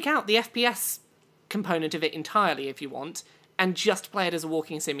can take out the FPS component of it entirely if you want, and just play it as a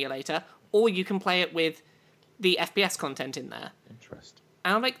walking simulator, or you can play it with the FPS content in there. Interesting.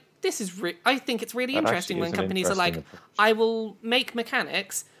 And I'm like, I think it's really interesting when companies are like, approach. I will make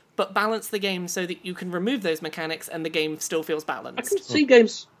mechanics, but balance the game so that you can remove those mechanics and the game still feels balanced. I can see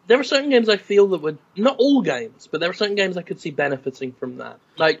games... There are certain games I feel that would... Not all games, but there are certain games I could see benefiting from that.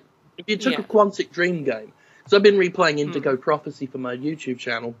 Like... If you took a Quantic Dream game, so I've been replaying Indigo Prophecy for my YouTube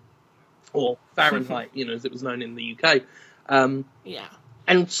channel, or Fahrenheit, as it was known in the UK.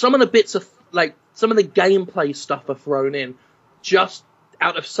 And some of the bits of, some of the gameplay stuff are thrown in just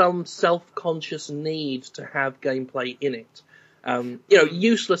out of some self-conscious need to have gameplay in it.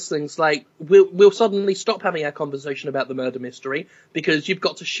 Useless things like, we'll suddenly stop having our conversation about the murder mystery because you've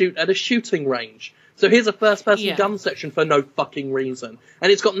got to shoot at a shooting range. So here's a first-person gun section for no fucking reason.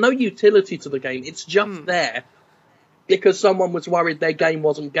 And it's got no utility to the game. It's just there because someone was worried their game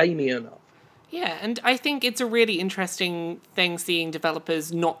wasn't gamey enough. Yeah, and I think it's a really interesting thing seeing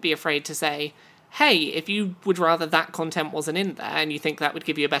developers not be afraid to say, hey, if you would rather that content wasn't in there and you think that would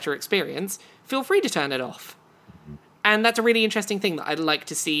give you a better experience, feel free to turn it off. And that's a really interesting thing that I'd like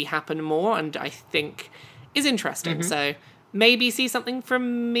to see happen more, and I think is interesting. So maybe see something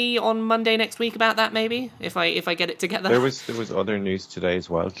from me on Monday next week about that. Maybe if I get it together. There was other news today as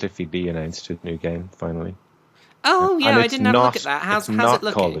well. Cliffy B announced a new game finally. Oh yeah, I didn't have a look at that. How's it's it not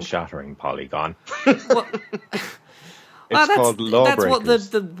looking? called the Shattering Polygon. What? It's called Lawbreakers. That's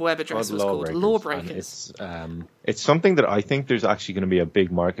what the web address was called. Lawbreakers. It's something that I think there's actually going to be a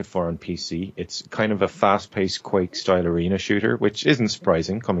big market for on PC. It's kind of a fast-paced Quake-style arena shooter, which isn't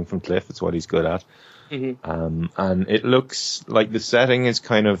surprising coming from Cliff. It's what he's good at. Mm-hmm. And it looks like the setting is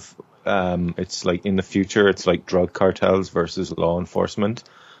kind of it's like in the future. It's like drug cartels versus law enforcement,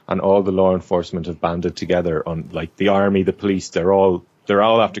 and all the law enforcement have banded together on like the army, the police. They're all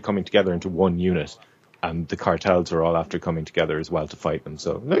after coming together into one unit. And the cartels are all after coming together as well to fight them.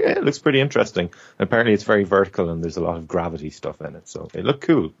 So yeah, it looks pretty interesting. Apparently it's very vertical and there's a lot of gravity stuff in it. So it looked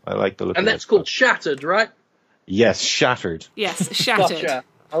cool. I like the look And of it. that's called Shattered, right? Yes, Shattered. Yes, Shattered. Gotcha.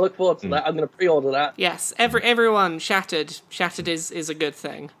 I look forward to that. I'm going to pre-order that. Yes, everyone, Shattered. Shattered is a good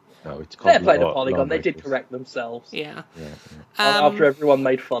thing. No, it's called Fair play to Polygon. They did Lawbreakers. correct themselves. Yeah. After everyone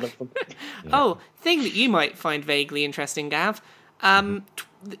made fun of them. Oh, thing that you might find vaguely interesting, Gav.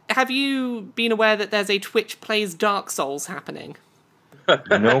 Have you been aware that there's a Twitch Plays Dark Souls happening?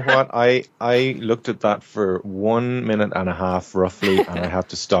 You know what? I looked at that for 1 minute and a half roughly, and I had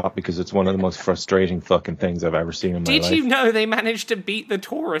to stop because it's one of the most frustrating fucking things I've ever seen in my life. Did you know they managed to beat the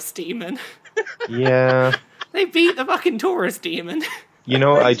Taurus demon? Yeah. They beat the fucking Taurus demon. You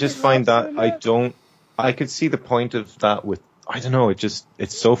know, I just find that I could see the point of that with, I don't know, it's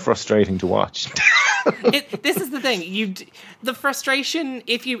so frustrating to watch. This is the thing. The frustration,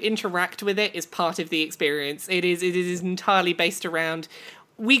 if you interact with it, is part of the experience. It is entirely based around,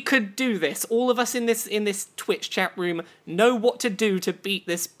 we could do this. All of us in this Twitch chat room know what to do to beat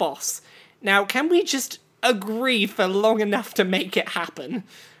this boss. Now, can we just agree for long enough to make it happen?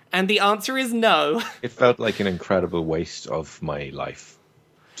 And the answer is no. It felt like an incredible waste of my life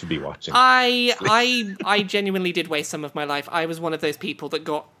to be watching. I genuinely did waste some of my life. I was one of those people that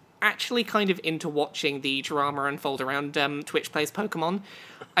got actually kind of into watching the drama unfold around Twitch Plays Pokemon.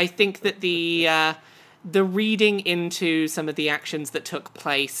 I think that the reading into some of the actions that took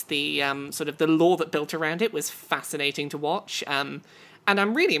place, the sort of the lore that built around it was fascinating to watch. And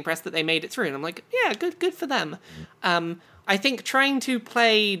I'm really impressed that they made it through. And I'm like, yeah, good for them. I think trying to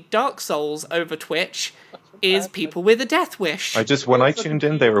play Dark Souls over Twitch is people with a death wish. When I tuned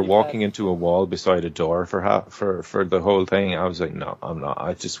in, they were walking into a wall beside a door for the whole thing. I was like, no, I'm not.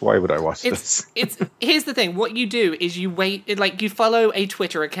 Why would I watch this? Here's the thing. What you do is you wait, like you follow a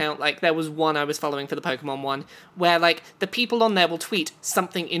Twitter account. Like there was one I was following for the Pokemon one, where like the people on there will tweet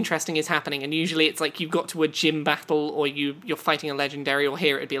something interesting is happening, and usually it's like you've got to a gym battle or you're fighting a legendary, or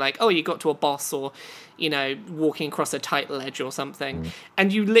here it'd be like, oh, you got to a boss, or walking across a title edge or something.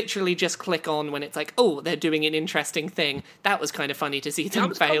 And you literally just click on when it's like, oh, they're doing an interesting thing. That was kind of funny to see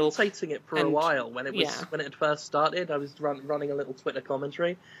them fail. I was commentating it for a while when it had first started. I was running a little Twitter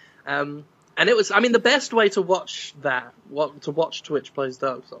commentary. And it was, the best way to watch Twitch Plays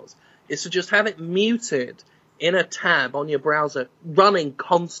Dark Souls is to just have it muted in a tab on your browser running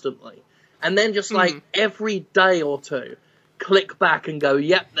constantly. And then just every day or two, click back and go,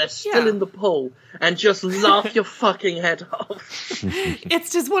 yep, they're still in the pool, and just laugh your fucking head off.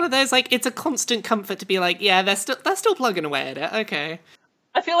 It's just one of those, like, it's a constant comfort to be like, yeah, they're still plugging away at it, okay.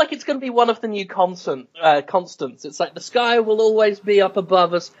 I feel like it's going to be one of the new constants. It's like the sky will always be up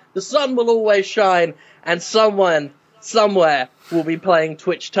above us, the sun will always shine, and someone, somewhere, will be playing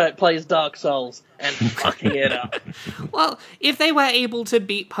Twitch Plays Dark Souls and fucking it up. Well, if they were able to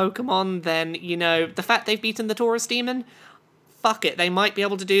beat Pokemon, then, the fact they've beaten the Taurus Demon, fuck it, they might be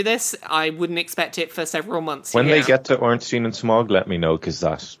able to do this. I wouldn't expect it for several months. When they get to Ornstein and Smog, let me know, because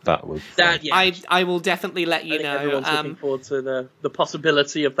that will... I will definitely let you know. Everyone's looking forward to the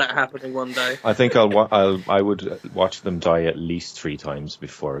possibility of that happening one day. I think I would watch them die at least 3 times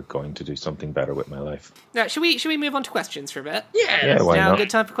before going to do something better with my life. Now, should we move on to questions for a bit? Yeah, why not? Good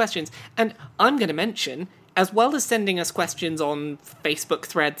time for questions. And I'm going to mention, as well as sending us questions on Facebook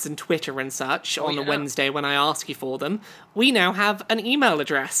threads and Twitter and such on a Wednesday when I ask you for them, we now have an email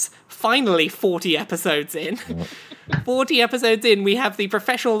address. Finally, 40 episodes in. 40 episodes in, we have the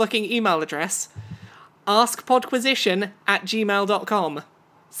professional-looking email address, askpodquisition@gmail.com.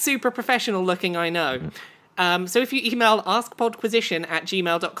 Super professional-looking, I know. So if you email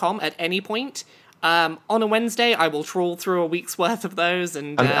askpodquisition@gmail.com at any point, on a Wednesday, I will trawl through a week's worth of those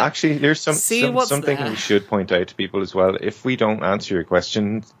and actually, there's something there. we should point out to people as well. If we don't answer your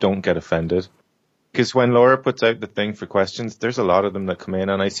question, don't get offended. Because when Laura puts out the thing for questions, there's a lot of them that come in,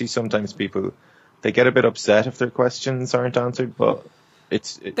 and I see sometimes people, they get a bit upset if their questions aren't answered, but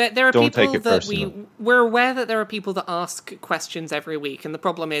There are don't people take it that personal. we're aware that there are people that ask questions every week, and the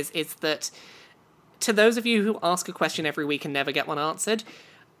problem is that to those of you who ask a question every week and never get one answered,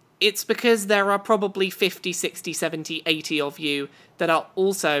 it's because there are probably 50, 60, 70, 80 of you that are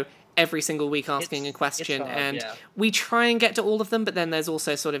also every single week asking a question, hard, and yeah. we try and get to all of them, but then there's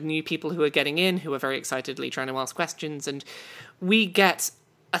also sort of new people who are getting in who are very excitedly trying to ask questions, and we get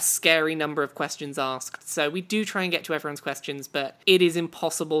a scary number of questions asked. So we do try and get to everyone's questions, but it is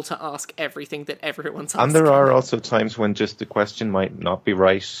impossible to ask everything that everyone's asking. And there are also times when just the question might not be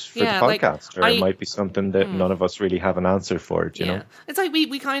right for the podcast, or it might be something that none of us really have an answer for, do you know? It's like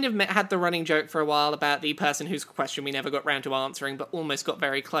we kind of had the running joke for a while about the person whose question we never got round to answering, but almost got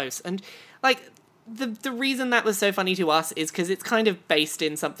very close. And, like, the reason that was so funny to us is because it's kind of based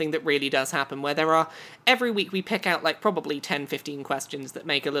in something that really does happen, where there are, every week we pick out, like, probably 10, 15 questions that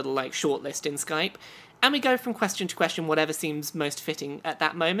make a little, like, short list in Skype, and we go from question to question, whatever seems most fitting at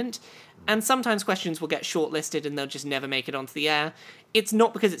that moment. And sometimes questions will get shortlisted and they'll just never make it onto the air. It's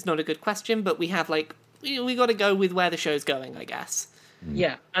not because it's not a good question, but we have, like, we got to go with where the show's going, I guess.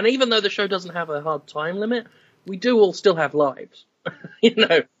 Yeah, and even though the show doesn't have a hard time limit, we do all still have lives. You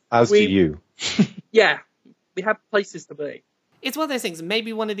know, As do you. Yeah, we have places to be. It's one of those things.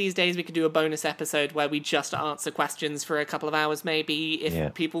 Maybe one of these days we could do a bonus episode where we just answer questions for a couple of hours, maybe,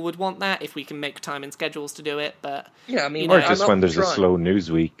 if people would want that, if we can make time and schedules to do it. But yeah, I mean, or just when there's a slow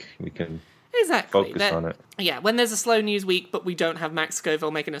news week, we can focus on it. Yeah, when there's a slow news week, but we don't have Max Scoville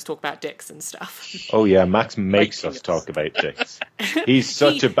making us talk about dicks and stuff. Oh yeah, Max makes us talk about dicks. He's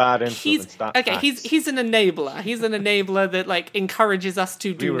such a bad influence. He's an enabler. He's an enabler that, like, encourages us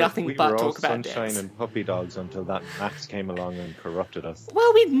to do nothing but talk about dicks. We were all sunshine and puppy dogs until that Max came along and corrupted us.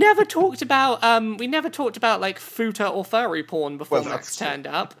 Well, we never talked about like futa or furry porn before Max turned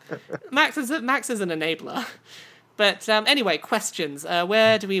up. Max is an enabler. But anyway, questions.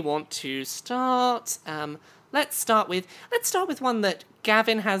 Where do we want to start? Let's start with one that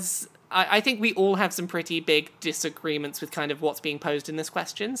Gavin has. I think we all have some pretty big disagreements with kind of what's being posed in this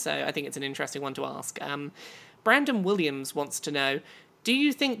question, so I think it's an interesting one to ask. Brandon Williams wants to know, do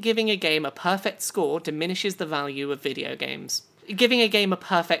you think giving a game a perfect score diminishes the value of video games? Giving a game a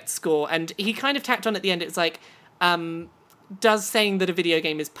perfect score, and he kind of tacked on at the end, it's like, does saying that a video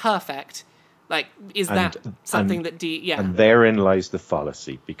game is perfect, like, is that something that... And therein lies the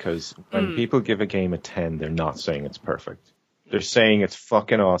fallacy, because when people give a game a 10, they're not saying it's perfect. They're saying it's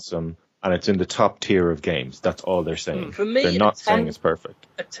fucking awesome, and it's in the top tier of games. That's all they're saying. For me, they're not saying it's perfect.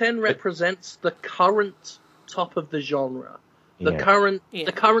 A 10 represents the current top of the genre. The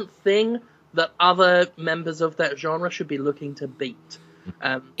current thing that other members of that genre should be looking to beat.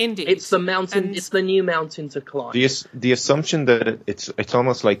 Indeed, it's the mountain. It's the new mountain to climb. The assumption that it's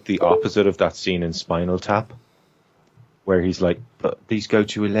almost like the opposite of that scene in Spinal Tap, where he's like, "But these go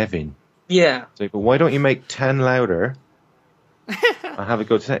to 11." Yeah. It's like, but why don't you make 10 louder? I have it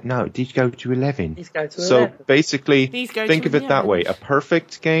go to 10. No, these go to 11. These go to 11. So basically, think of it that way: a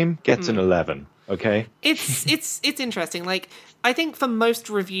perfect game gets an 11. Okay. It's interesting. Like, I think for most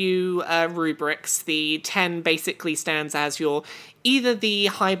review rubrics, the 10 basically stands as your either the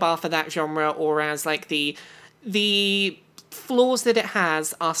high bar for that genre, or as like the flaws that it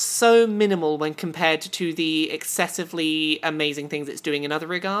has are so minimal when compared to the excessively amazing things it's doing in other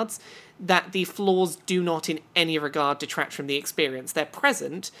regards, that the flaws do not in any regard detract from the experience. They're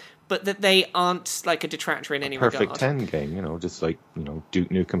present, but that they aren't like a detractor in any regard. Perfect 10 game, just like, Duke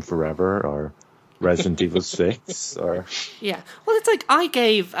Nukem Forever or Resident Evil 6 or... Yeah. Well, it's like I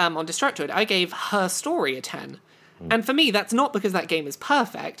gave, on Destructoid, I gave Her Story a 10. And for me, that's not because that game is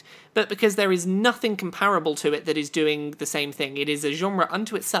perfect, but because there is nothing comparable to it that is doing the same thing. It is a genre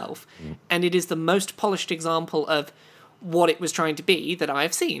unto itself, and it is the most polished example of what it was trying to be that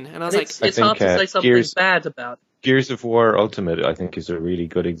I've seen. And I was it's hard to say something bad about it. Gears of War Ultimate, I think, is a really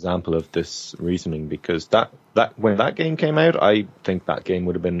good example of this reasoning, because that when that game came out, I think that game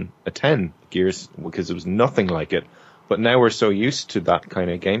would have been a 10, Gears, because it was nothing like it. But now we're so used to that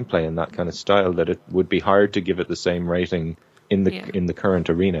kind of gameplay and that kind of style that it would be hard to give it the same rating in the current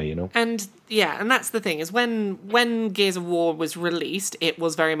arena, And and that's the thing, is when Gears of War was released, it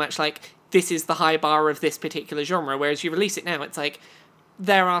was very much like, this is the high bar of this particular genre, whereas you release it now, it's like,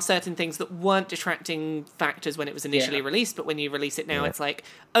 there are certain things that weren't detracting factors when it was initially released, but when you release it now, it's like,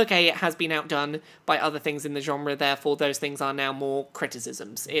 okay, it has been outdone by other things in the genre, therefore those things are now more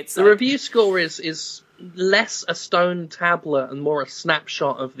criticisms. It's the review score is less a stone tablet and more a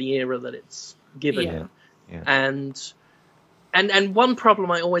snapshot of the era that it's given. And one problem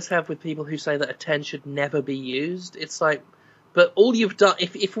I always have with people who say that a 10 should never be used, it's like, but all you've done,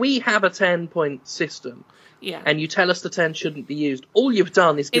 if we have a 10-point system, Yeah. and you tell us the 10 shouldn't be used, all you've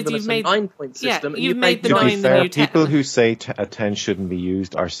done is given us a 9-point system, and you've made the To 9 be the fair, new 10. people who say a 10 shouldn't be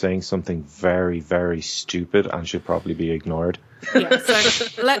used are saying something very, very stupid and should probably be ignored. Yeah,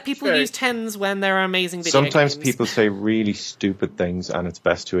 so let people True. use 10s when there are amazing video Sometimes games. people say really stupid things, and it's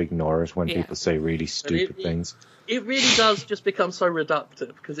best to ignore it when Yeah. people say really stupid it- things. It really does just become so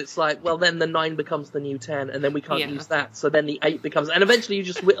reductive, because it's like, well, then the 9 becomes the new 10, and then we can't Yeah. use that, so then the 8 becomes... And eventually you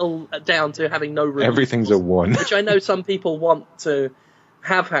just whittle down to having no review Everything's a scores, 1. which I know some people want to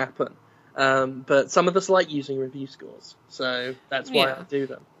have happen, but some of us like using review scores, so that's why Yeah. I do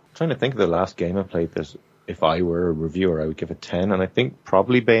them. I'm trying to think of the last game I played that if I were a reviewer, I would give a 10, and I think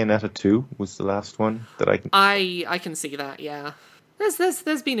probably Bayonetta 2 was the last one that I can see that, yeah.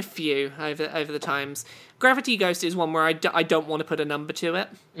 There's been a few over the times. Gravity Ghost is one where I don't want to put a number to it.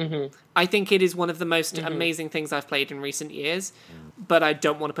 Mm-hmm. I think it is one of the most amazing things I've played in recent years, but I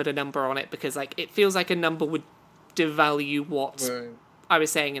don't want to put a number on it because like it feels like a number would devalue what I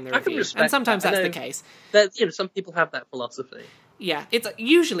was saying in the I can review. respect And sometimes that. I that's the know case. That, some people have that philosophy. Yeah, it's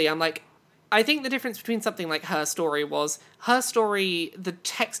usually I'm like, I think the difference between something like Her Story was Her Story, the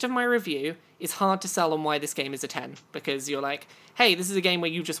text of my review is hard to sell on why this game is a 10, because you're like, hey, this is a game where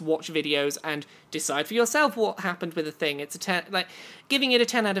you just watch videos and decide for yourself what happened with a thing. It's a 10, like, giving it a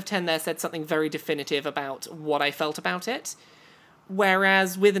 10 out of 10 there said something very definitive about what I felt about it.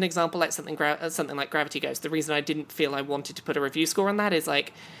 Whereas with an example like something like Gravity Ghost, the reason I didn't feel I wanted to put a review score on that is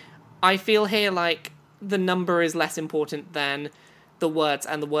like, I feel here like the number is less important than the words,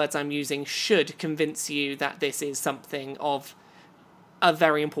 and the words I'm using should convince you that this is something of a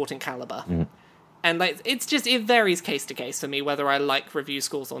very important caliber. And like it varies case to case for me whether I like review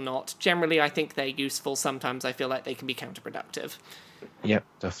scores or not. Generally, I think they're useful. Sometimes I feel like they can be counterproductive. Yep,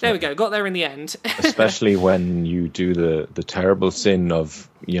 definitely. There we go. Got there in the end. Especially when you do the terrible sin of,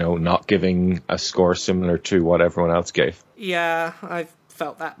 not giving a score similar to what everyone else gave. Yeah, I've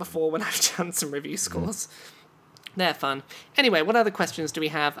felt that before when I've done some review scores. They're fun. Anyway, what other questions do we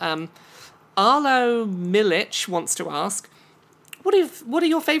have? Arlo Milic wants to ask, what are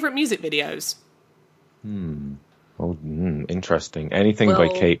your favourite music videos? Interesting. Anything by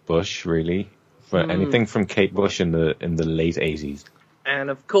Kate Bush, really. Anything from Kate Bush in the late 80s. And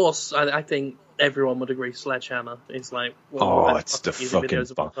of course, I think everyone would agree Sledgehammer is like... It's the fucking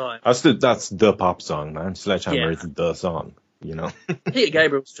bomb. That's the pop song, man. Sledgehammer is the song, Peter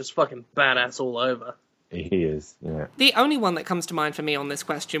Gabriel's just fucking badass all over. He is, yeah. The only one that comes to mind for me on this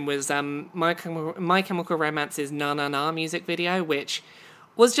question was My Chemical Romance's Na Na Na music video, which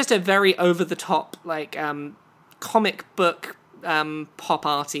was just a very over-the-top, like, comic book pop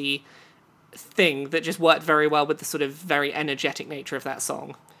arty thing that just worked very well with the sort of very energetic nature of that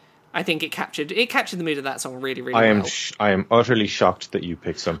song. I think it captured the mood of that song really, really well. I am utterly shocked that you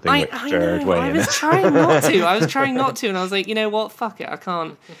picked something with Gerard Way in it. I was trying not to, and I was like, you know what, fuck it, I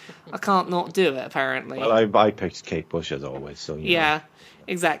can't not do it, apparently. Well, I picked Kate Bush as always, so yeah,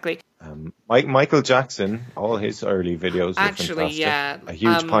 exactly. Michael Jackson, all his early videos were fantastic. Yeah, a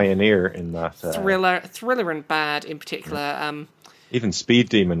huge pioneer in that. Thriller and Bad in particular. Even Speed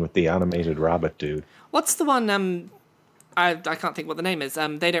Demon with the animated rabbit dude. What's the one? I can't think what the name is.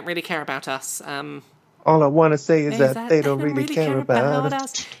 They Don't Really Care About Us. All I want to say is that they don't really care about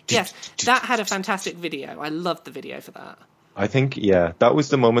us. Yes, that had a fantastic video. I loved the video for that. I think, that was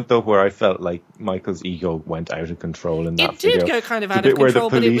the moment, though, where I felt like Michael's ego went out of control in that video. It did go kind of out of control. The bit control,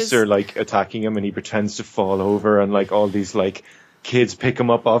 where the police are, like, attacking him and he pretends to fall over and, like, all these, like, kids pick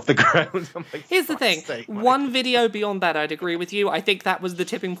him up off the ground. I'm like, here's the thing. One video beyond that, I'd agree with you. I think that was the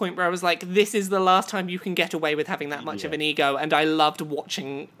tipping point where I was like, this is the last time you can get away with having that much of an ego. And I loved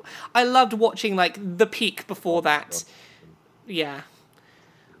watching, like, the peak before that. Yeah.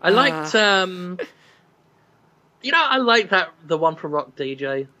 I liked, I like the one from Rock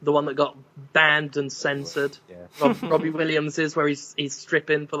DJ, the one that got banned and censored. Yeah. Robbie Williams where he's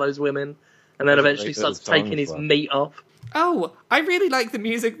stripping for those women, and then eventually starts taking his meat off. Oh, I really like the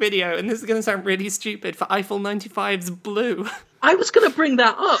music video, and this is going to sound really stupid, for Eiffel 95's Blue. I was going to bring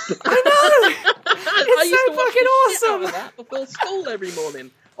that up. I know! I used so to watch fucking the shit awesome! out of that before school every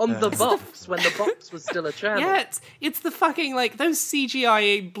morning. On the box, when the box was still a channel. Yeah, it's the fucking, like, those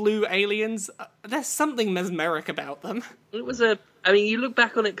CGI blue aliens, there's something mesmeric about them. It was you look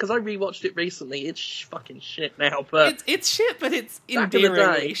back on it, because I rewatched it recently, it's fucking shit now, but... It's shit, but it's back in the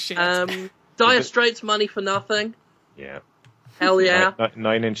endearingly day, shit. Dire Straits, Money for Nothing. Yeah. Hell yeah.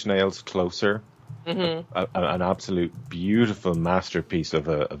 9 Inch Nails, Closer. Mm-hmm. An absolute beautiful masterpiece of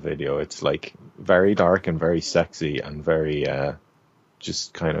a video. It's like very dark and very sexy and very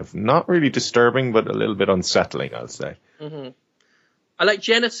just kind of not really disturbing, but a little bit unsettling, I'll say. Mm-hmm. I like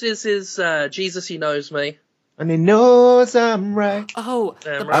Genesis's Jesus He Knows Me. And he knows I'm right. Oh,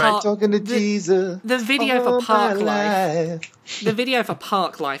 Damn the right. park, Talking to Jesus. the video all for Park my Life. The video for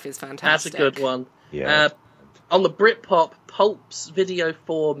Park Life is That's a fantastic. good one. Yeah. On the Britpop, Pulp's video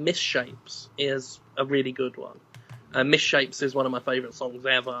for Misshapes is a really good one. Misshapes is one of my favourite songs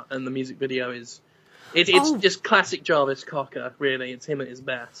ever, and the music video is... It's Oh. just classic Jarvis Cocker, really. It's him at his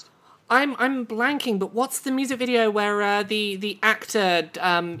best. I'm blanking, but what's the music video where the actor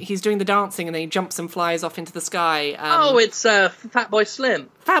he's doing the dancing and then he jumps and flies off into the sky? It's Fatboy Slim.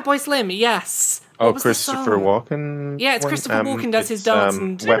 Fatboy Slim, yes. Oh, What was the Christopher song? Walken. Yeah, it's one? Christopher Walken does his dance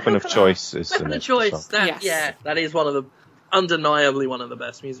and- Weapon of Choice is the Weapon name of Choice. the song. That, Yes. Yeah, that is undeniably one of the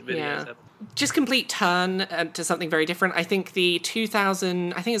best music videos Yeah. ever. Just complete turn to something very different. I think the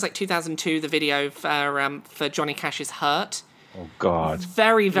 2000, I think it's like 2002, the video for Johnny Cash's Hurt. Oh God.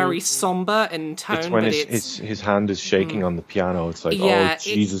 Very, very somber in tone. It's when but his hand is shaking on the piano. It's like, Yeah, oh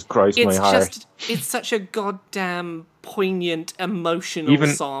Jesus Christ, my it's heart. it's such a goddamn poignant, emotional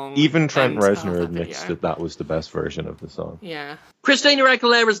song. Even Trent and, Reznor that admits video. that was the best version of the song. Yeah. Christina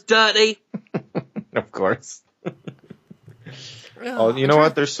Aguilera's Dirty. Of course. Oh, You know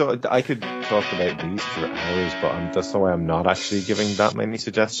what? I could talk about these for hours, but that's why I'm not actually giving that many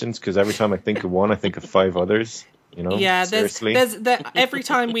suggestions. Because every time I think of one, I think of 5 others. You know? Yeah, Seriously. every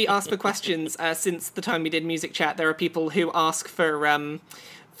time we ask for questions since the time we did Music Chat, there are people who ask for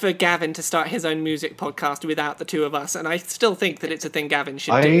Gavin to start his own music podcast without the two of us, and I still think that it's a thing Gavin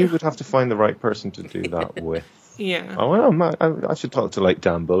should I do. would have to find the right person to do that with. Yeah. Oh, well, I should talk to like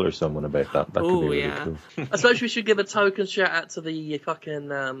Dan Bull or someone about that. That could Ooh, be really yeah. cool. I suppose we should give a token shout out to the fucking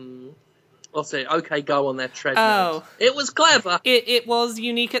what's it? OK Go on their treadmills. Oh. It was clever. It was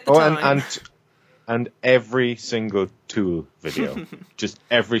unique at the Oh, time. and every single Tool video, just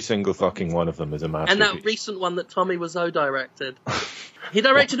every single fucking one of them is a masterpiece. And that recent one that Tommy Wiseau directed. He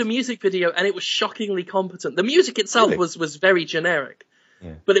directed a music video and it was shockingly competent. The music itself Really? was very generic.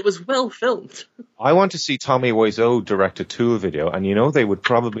 Yeah. But it was well filmed. I want to see Tommy Wiseau direct a Tool video, and you know they would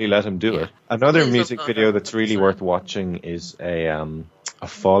probably let him do it. Another Please music don't- video that's really worth watching is a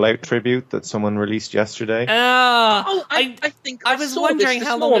Fallout tribute that someone released yesterday. Oh, I think I was saw wondering this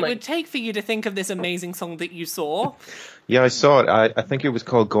how long it morning. would take for you to think of this amazing song that you saw. Yeah, I saw it. I think it was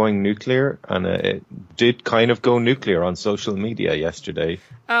called Going Nuclear, and it did kind of go nuclear on social media yesterday.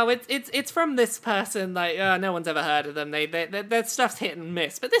 Oh, it's from this person. Like, no one's ever heard of them. Their stuff's hit and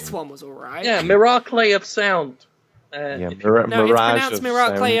miss, but this one was all right. Yeah, Miracle of Sound. Yeah, No, Mirage it's pronounced of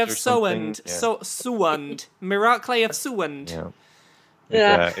Miracle Sound of or something. Sound. Suund. Miracle of Suand. Yeah.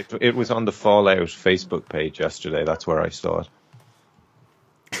 Yeah. It was on the Fallout Facebook page yesterday. That's where I saw it.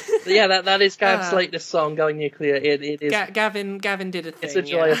 Yeah, that is Gav's Ah. latest song, Going Nuclear. It is. Gavin did a thing. It's a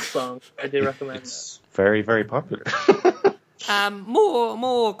joyous song. I do recommend it. It's very, very popular.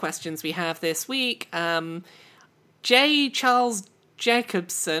 More questions we have this week. J. Charles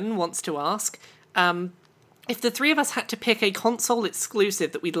Jacobson wants to ask, if the three of us had to pick a console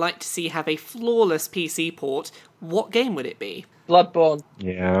exclusive that we'd like to see have a flawless PC port, what game would it be? Bloodborne.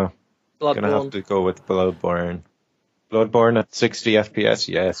 Yeah. Gonna have Bloodborne. to go with Bloodborne. Bloodborne at 60 FPS,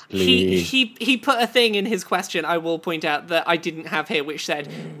 yes, please. He put a thing in his question, I will point out, that I didn't have here, which said,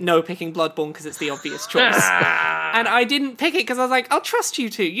 no picking Bloodborne because it's the obvious choice. And I didn't pick it because I was like, I'll trust you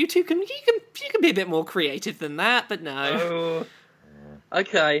two. You two can be a bit more creative than that, but no. Oh.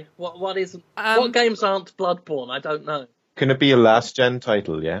 Okay. What games aren't Bloodborne? I don't know. Can it be a last gen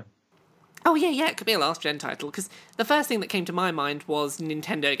title, yeah? Oh, yeah, it could be a last-gen title, because the first thing that came to my mind was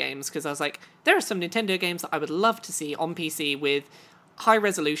Nintendo games, because I was like, there are some Nintendo games that I would love to see on PC with high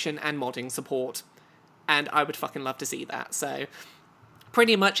resolution and modding support, and I would fucking love to see that, so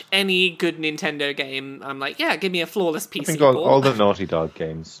pretty much any good Nintendo game, I'm like, yeah, give me a flawless PC I think port. all the Naughty Dog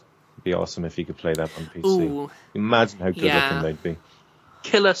games would be awesome if you could play that on PC. Ooh. Imagine how good Yeah. looking they'd be.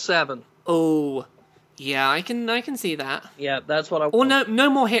 Killer 7. Oh, yeah, I can see that. Yeah, that's what I Or want. no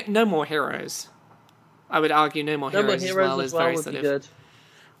more Heroes. I would argue No More No More Heroes, as Heroes well as is well very would sort be of... good.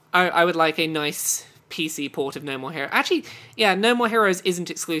 I would like a nice PC port of No More Heroes. Actually, yeah, No More Heroes isn't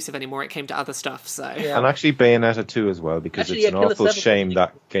exclusive anymore. It came to other stuff, so... Yeah. And actually Bayonetta 2 as well, because Actually, it's yeah, an Killer awful 7 shame would be-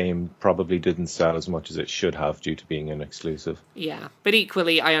 that game probably didn't sell as much as it should have due to being an exclusive. Yeah, but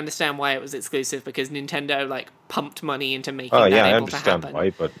equally, I understand why it was exclusive, because Nintendo, pumped money into making Oh that yeah, I able to understand happen. why,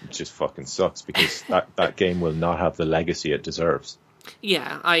 but it just fucking sucks because that game will not have the legacy it deserves.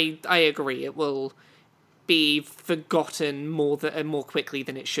 Yeah, I agree. It will be forgotten more quickly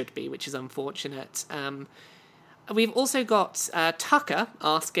than it should be, which is unfortunate. We've also got Tucker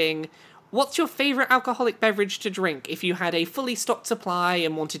asking, what's your favourite alcoholic beverage to drink if you had a fully stocked supply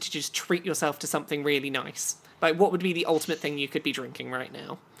and wanted to just treat yourself to something really nice? Like, what would be the ultimate thing you could be drinking right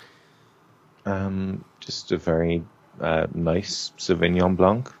now? Just a very nice Sauvignon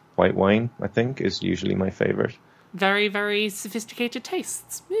Blanc. White wine, I think, is usually my favourite. Very, very sophisticated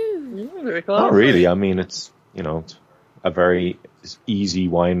tastes. Very cool. Not really. I mean, it's, a very easy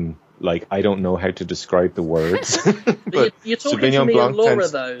wine. Like, I don't know how to describe the words. But you're talking Sauvignon to me Blanc and Laura,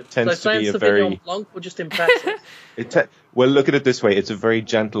 though. tends so to be a Sauvignon very... Blanc will just impress us. Well, look at it this way. It's a very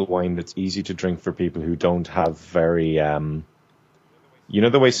gentle wine that's easy to drink for people who don't have very... you know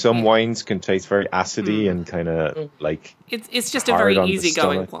the way some wines can taste very acidy and kind of like... It's just a hard very on the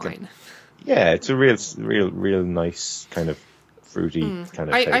easygoing stomach. wine. Yeah, it's a real nice kind of fruity kind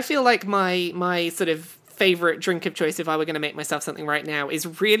of taste. I feel like my sort of favourite drink of choice, if I were going to make myself something right now,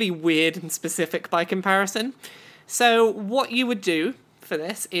 is really weird and specific by comparison. So what you would do for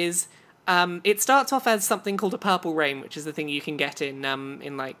this is... it starts off as something called a purple rain, which is the thing you can get in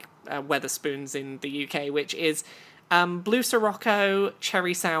like Wetherspoons in the UK, which is blue Sirocco,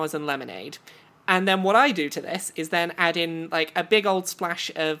 cherry sours, and lemonade. And then what I do to this is then add in like a big old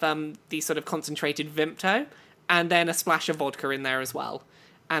splash of the sort of concentrated Vimto, and then a splash of vodka in there as well.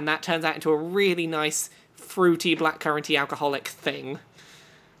 And that turns out into a really nice, fruity, blackcurranty alcoholic thing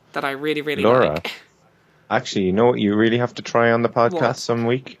that I really, really Laura, like. actually, you know what you really have to try on the podcast some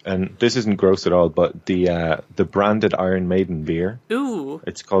week? And this isn't gross at all, but the branded Iron Maiden beer. Ooh.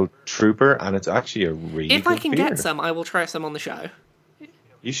 It's called Trooper, and it's actually a really If good I can beer. get some, I will try some on the show.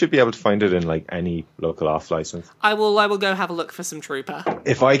 You should be able to find it in like any local off license. I will go have a look for some Trooper.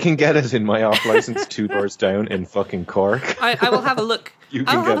 If I can get it in my off license 2 doors down in fucking Cork, I will have a look. You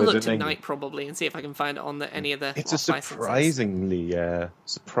I'll can have a get look it in tonight probably and see if I can find it on any of the it's a off-licenses.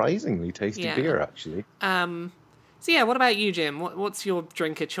 surprisingly tasty Yeah. beer, actually. So yeah, what about you, Jim? What's your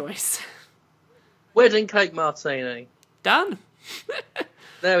drink of choice? Wedding cake martini. Done.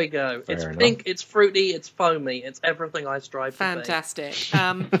 There we go. Fair it's enough. pink, it's fruity, it's foamy, it's everything I strive to be. Fantastic.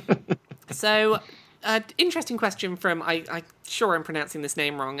 So, interesting question from, I'm sure I'm pronouncing this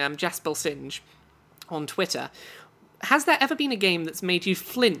name wrong, Jaspel Singe on Twitter. Has there ever been a game that's made you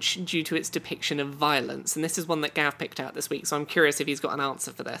flinch due to its depiction of violence? And this is one that Gav picked out this week, so I'm curious if he's got an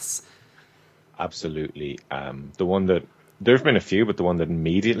answer for this. Absolutely. The one that there have been a few, but the one that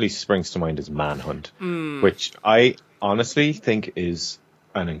immediately springs to mind is Manhunt, which I honestly think is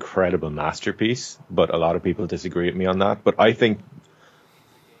an incredible masterpiece. But a lot of people disagree with me on that. But I think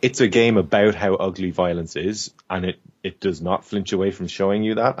it's a game about how ugly violence is, and it does not flinch away from showing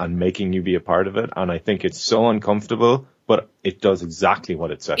you that and making you be a part of it. And I think it's so uncomfortable, but it does exactly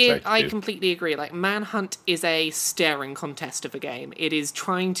what it sets out to I do. completely agree. Like, Manhunt is a staring contest of a game. It is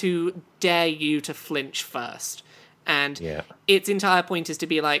trying to dare you to flinch first. And its entire point is to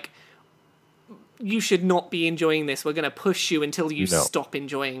be like, you should not be enjoying this. We're going to push you until you stop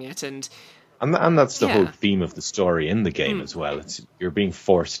enjoying it. And that's the whole theme of the story in the game as well. It's you're being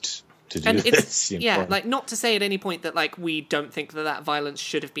forced to do this. Like, not to say at any point that like we don't think that violence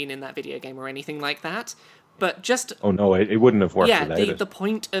should have been in that video game or anything like that. But just... Oh, no, it wouldn't have worked without it. The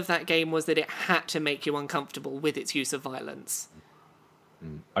point of that game was that it had to make you uncomfortable with its use of violence.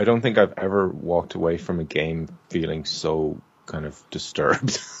 I don't think I've ever walked away from a game feeling so kind of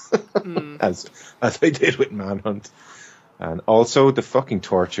disturbed as I did with Manhunt. And also the fucking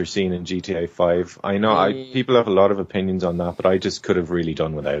torture scene in GTA 5. I know people have a lot of opinions on that, but I just could have really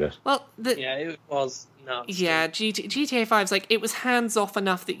done without it. Well, it was nuts. Yeah, GTA 5's like, it was hands-off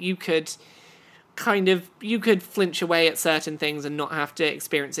enough that you could... you could flinch away at certain things and not have to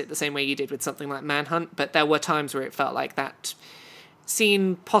experience it the same way you did with something like Manhunt, but there were times where it felt like that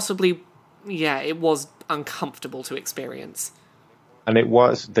scene possibly, it was uncomfortable to experience. And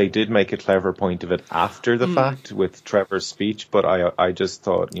they did make a clever point of it after the fact with Trevor's speech, but I just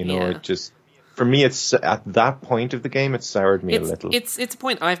thought, it just, for me, it's at that point of the game, it soured me a little. It's a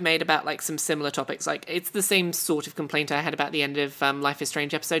point I've made about like some similar topics. Like, it's the same sort of complaint I had about the end of Life is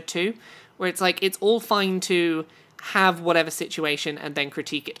Strange Episode 2, where it's like, it's all fine to have whatever situation and then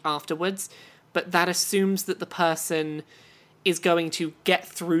critique it afterwards, but that assumes that the person is going to get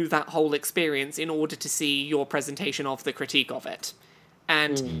through that whole experience in order to see your presentation of the critique of it.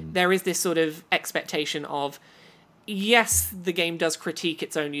 And there is this sort of expectation of, yes, the game does critique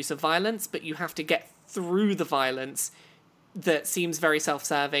its own use of violence, but you have to get through the violence that seems very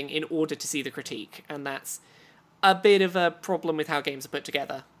self-serving in order to see the critique. And that's a bit of a problem with how games are put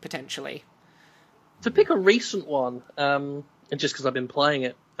together, potentially. To pick a recent one, and just because I've been playing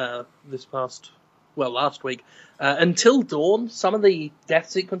it last week, Until Dawn, some of the death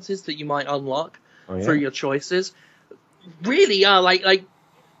sequences that you might unlock through your choices really are like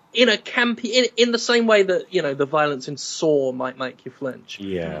in a campy, in the same way that, the violence in Saw might make you flinch.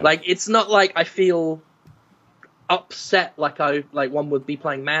 Yeah. Like, it's not like I feel upset like one would be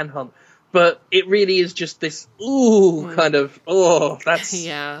playing Manhunt, but it really is just this kind of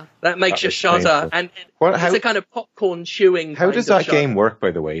that makes you shudder, painful. and Well, it's a kind of popcorn chewing. How kind does of that shudder. game work,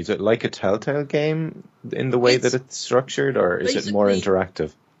 by the way? Is it like a Telltale game in the way that it's structured, or is it more basically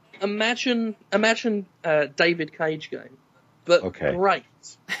interactive? Imagine David Cage game, but great.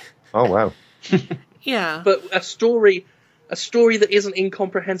 Oh wow. Yeah. But a story that isn't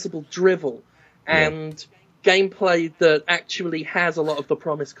incomprehensible drivel, and gameplay that actually has a lot of the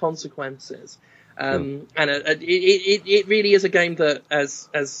promised consequences. And it really is a game that, as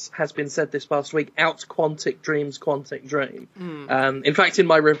has been said this past week, out Quantic Dream's Quantic Dream. In fact, in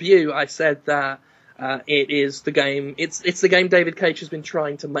my review, I said that it is the game. It's the game David Cage has been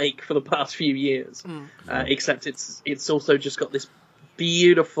trying to make for the past few years. Except it's also just got this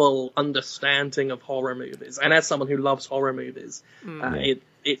beautiful understanding of horror movies, and as someone who loves horror movies,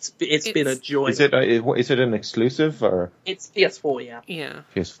 it's been a joy. Is it an exclusive or? It's PS4, yeah.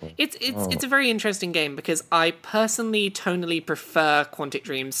 PS4. It's a very interesting game because I personally tonally prefer Quantic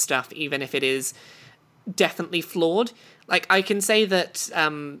Dream's stuff, even if it is definitely flawed. Like I can say that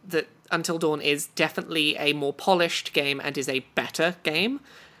that Until Dawn is definitely a more polished game and is a better game.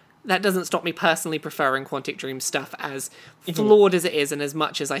 That doesn't stop me personally preferring Quantic Dream stuff, as flawed as it is, and as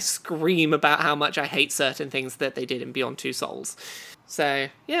much as I scream about how much I hate certain things that they did in Beyond Two Souls. So,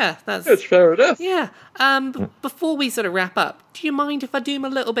 yeah, that's fair enough. Yeah. Before we sort of wrap up, do you mind if I do a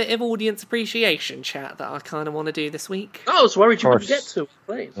little bit of audience appreciation chat that I kind of want to do this week? I was worried you wouldn't get to it,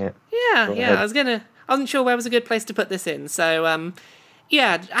 please. Yeah. I wasn't sure where was a good place to put this in, so I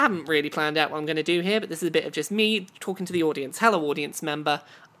haven't really planned out what I'm going to do here, but this is a bit of just me talking to the audience. Hello, audience member.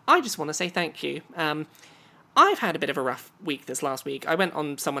 I just want to say thank you. I've had a bit of a rough week this last week. I went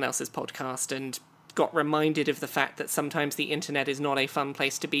on someone else's podcast and got reminded of the fact that sometimes the internet is not a fun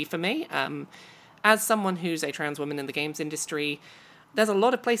place to be for me. As someone who's a trans woman in the games industry, there's a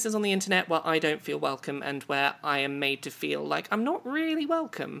lot of places on the internet where I don't feel welcome and where I am made to feel like I'm not really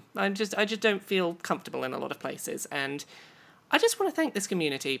welcome. I just don't feel comfortable in a lot of places. And I just want to thank this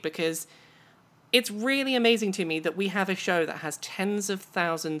community because it's really amazing to me that we have a show that has tens of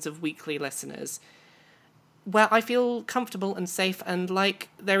thousands of weekly listeners where I feel comfortable and safe and like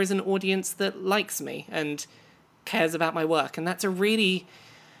there is an audience that likes me and cares about my work. And that's a really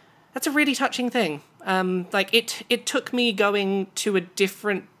touching thing. It took me going to a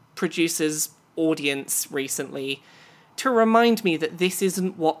different producer's audience recently to remind me that this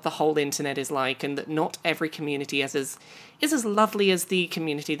isn't what the whole internet is like, and that not every community is as lovely as the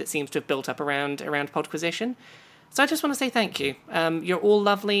community that seems to have built up around Podquisition. So I just want to say thank you. You're all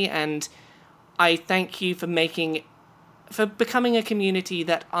lovely, and I thank you for becoming a community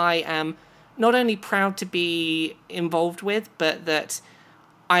that I am not only proud to be involved with, but that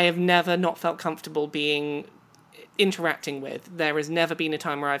I have never not felt comfortable interacting with. There has never been a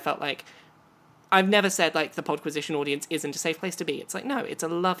time where I felt like I've never said like the Podquisition audience isn't a safe place to be. It's like, no, it's a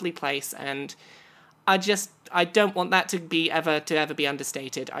lovely place, and I don't want that to ever be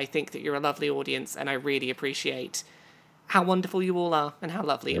understated. I think that you're a lovely audience, and I really appreciate how wonderful you all are and how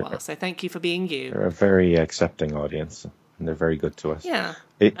lovely you are. So thank you for being you. They're a very accepting audience, and they're very good to us. Yeah.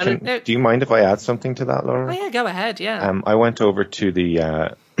 Do you mind if I add something to that, Laura? Oh yeah, go ahead. Yeah. I went over to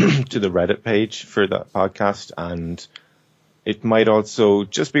the to the Reddit page for that podcast, and it might also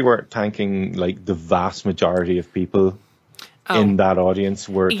just be worth thanking like the vast majority of people in that audience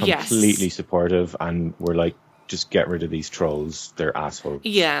were completely supportive and were like, just get rid of these trolls, they're assholes.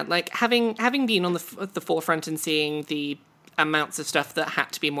 Yeah, like having been on the forefront and seeing the amounts of stuff that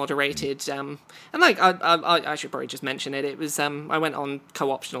had to be moderated, and like I should probably just mention it. It was I went on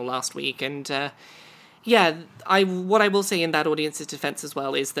co-optional last week, and what I will say in that audience's defense as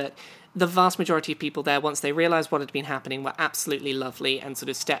well is that the vast majority of people there, once they realised what had been happening, were absolutely lovely and sort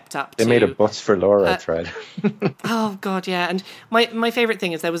of stepped up. They made a butts for Laura thread. Oh god, yeah. And my favourite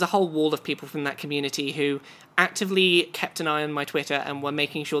thing is there was a whole wall of people from that community who actively kept an eye on my Twitter and were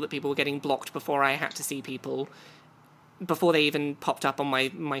making sure that people were getting blocked before I had to see people, before they even popped up on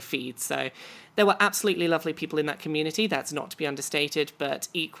my feed. So there were absolutely lovely people in that community. That's not to be understated, but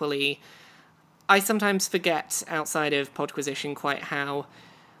equally, I sometimes forget outside of Podquisition quite how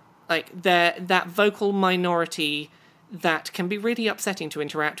like that vocal minority that can be really upsetting to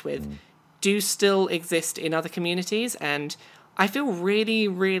interact with do still exist in other communities, and I feel really,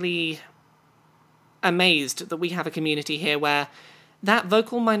 really amazed that we have a community here where that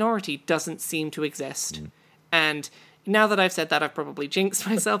vocal minority doesn't seem to exist. And now that I've said that, I've probably jinxed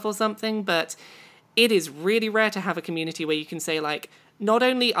myself or something, but it is really rare to have a community where you can say, like, not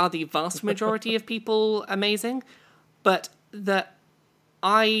only are the vast majority of people amazing, but that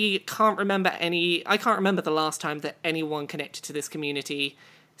I can't remember the last time that anyone connected to this community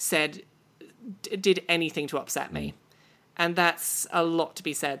said did anything to upset me. And that's a lot to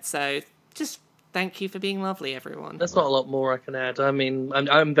be said. So just thank you for being lovely, everyone. There's not a lot more I can add. I mean,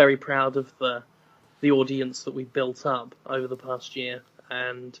 I'm very proud of the audience that we built up over the past year,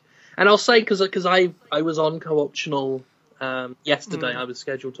 and I'll say because I was on Co-optional yesterday. I was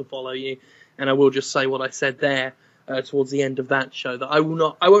scheduled to follow you, and I will just say what I said there towards the end of that show, that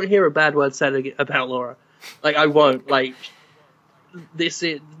I won't hear a bad word said about Laura. Like, I won't. Like,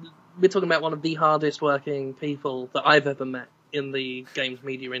 we're talking about one of the hardest working people that I've ever met in the games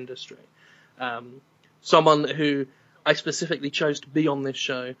media industry. Someone who I specifically chose to be on this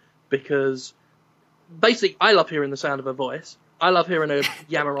show because basically I love hearing the sound of her voice. I love hearing her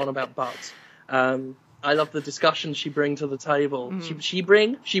yammer on about butts. I love the discussion she brings to the table. She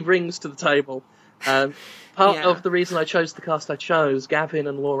brings to the table. Part of the reason I chose the cast I chose, Gavin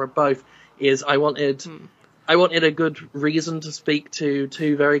and Laura both, is I wanted a good reason to speak to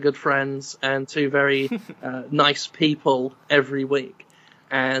two very good friends and two very nice people every week.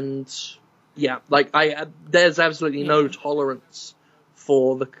 And yeah, like there's absolutely no tolerance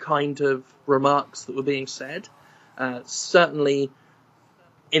for the kind of remarks that were being said. Certainly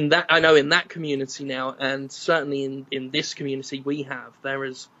in that community now, and certainly in this community we have, there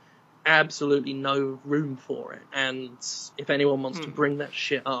is absolutely no room for it. And if anyone wants to bring that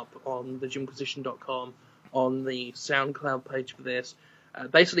shit up on the Jimquisition.com, on the SoundCloud page for this,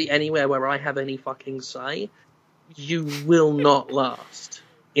 basically anywhere where I have any fucking say, you will not last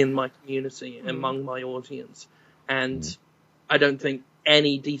in my community, among my audience. And I don't think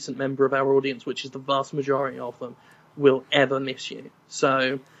any decent member of our audience, which is the vast majority of them, will ever miss you.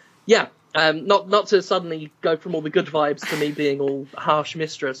 So, yeah, not to suddenly go from all the good vibes to me being all harsh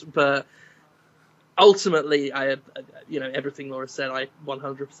mistress, but ultimately, everything Laura said, I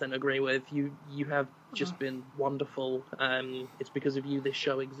 100% agree with. You have just been wonderful. It's because of you this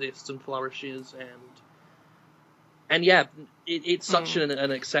show exists and flourishes, and yeah, it's such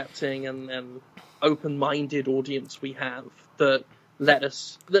an accepting and open-minded audience we have that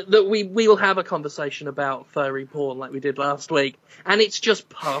that we will have a conversation about furry porn like we did last week, and it's just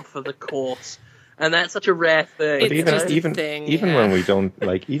par for the course. And that's such a rare thing. But even when we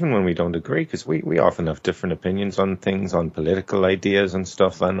don't agree, because we often have different opinions on things, on political ideas and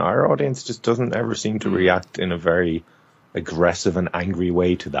stuff, and our audience just doesn't ever seem to react in a very aggressive and angry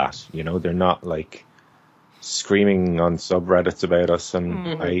way to that. You know, they're not like screaming on subreddits about us,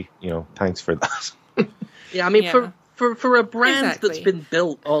 and thanks for that. Yeah, I mean, for a brand that's been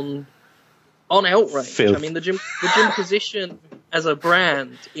built on outrage, filth. I mean, the Jimquisition as a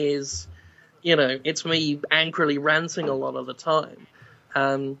brand is, it's me angrily ranting a lot of the time.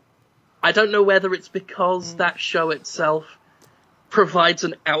 I don't know whether it's because that show itself provides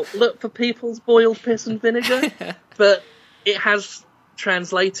an outlet for people's boiled piss and vinegar, but it has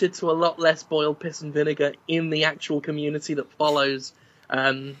translated to a lot less boiled piss and vinegar in the actual community that follows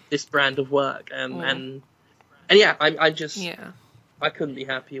this brand of work. And yeah, I couldn't be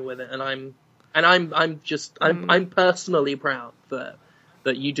happier with it, and I'm personally proud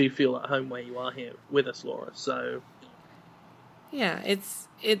that you do feel at home where you are here with us, Laura. So yeah, it's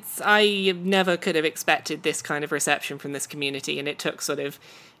I never could have expected this kind of reception from this community, and it took sort of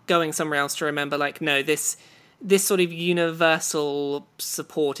going somewhere else to remember, like, no, this sort of universal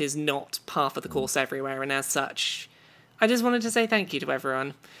support is not par for the course everywhere, and as such, I just wanted to say thank you to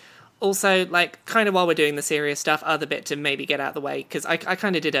everyone. Also, like, kind of while we're doing the serious stuff, other bit to maybe get out of the way, because I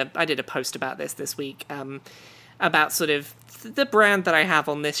kind of did a post about this week, about sort of the brand that I have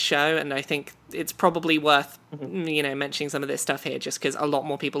on this show, and I think it's probably worth, mentioning some of this stuff here, just because a lot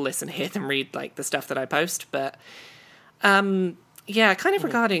more people listen here than read, like, the stuff that I post. But, kind of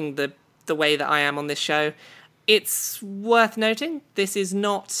regarding the way that I am on this show, it's worth noting, this is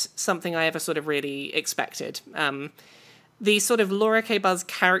not something I ever sort of really expected. The sort of Laura K. Buzz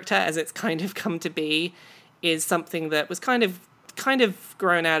character, as it's kind of come to be, is something that was kind of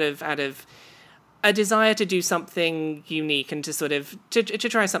grown out of a desire to do something unique and to sort of to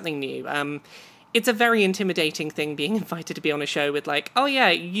try something new. It's a very intimidating thing being invited to be on a show with, like, oh yeah,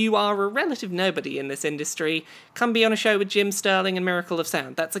 you are a relative nobody in this industry. Come be on a show with Jim Sterling and Miracle of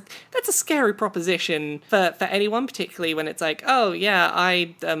Sound. That's a scary proposition for anyone, particularly when it's like, oh yeah,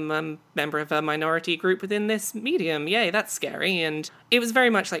 I am a member of a minority group within this medium. Yay, that's scary. And it was very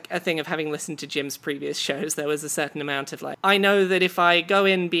much like a thing of having listened to Jim's previous shows. There was a certain amount of, like, I know that if I go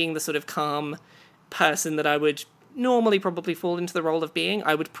in being the sort of calm person that I would normally probably fall into the role of being,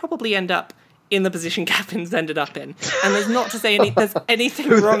 I would probably end up in the position Gavin's ended up in. And there's not to say there's anything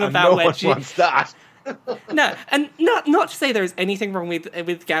wrong about where Jim wants that. No, and not to say there's anything wrong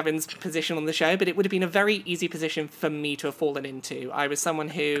with Gavin's position on the show, but it would have been a very easy position for me to have fallen into. I was someone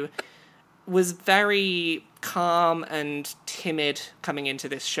who was very calm and timid coming into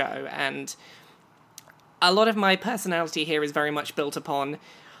this show, and a lot of my personality here is very much built upon,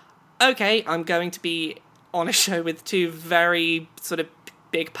 okay, I'm going to be on a show with two very sort of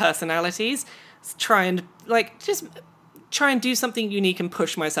big personalities, try and do something unique and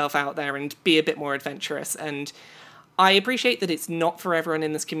push myself out there and be a bit more adventurous. And I appreciate that it's not for everyone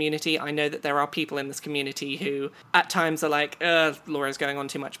in this community. I know that there are people in this community who at times are like, Laura's going on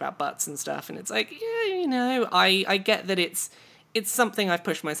too much about butts and stuff. And it's like, yeah, I get that it's something I've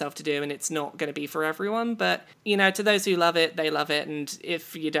pushed myself to do and it's not going to be for everyone. But, to those who love it, they love it. And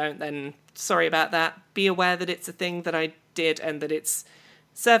if you don't, then sorry about that. Be aware that it's a thing that I did and that it's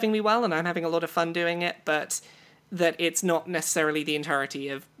serving me well and I'm having a lot of fun doing it, but that it's not necessarily the entirety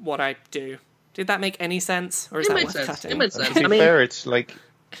of what I do. Did that make any sense? Or is that worth cutting? It makes sense. To be fair, it's like,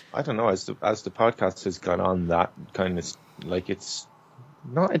 I don't know, as the podcast has gone on, that kind of, like, it's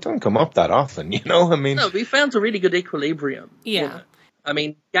not, it doesn't come up that often, I mean... No, we found a really good equilibrium. Yeah. I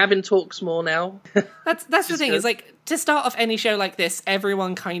mean, Gavin talks more now. That's the thing, is like, to start off any show like this,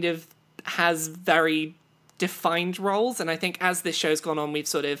 everyone kind of has very defined roles, and I think as this show's gone on, we've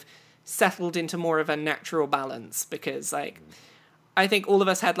sort of settled into more of a natural balance, because, like, I think all of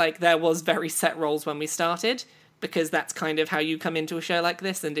us had, like, there was very set roles when we started, because that's kind of how you come into a show like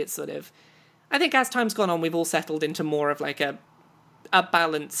this, and it's sort of, I think as time's gone on, we've all settled into more of, like, a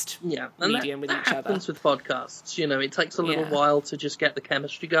balanced medium with each other. That happens with podcasts, it takes a little while to just get the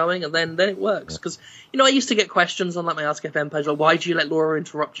chemistry going, and then it works, because, I used to get questions on, like, my Ask FM page, like, why do you let Laura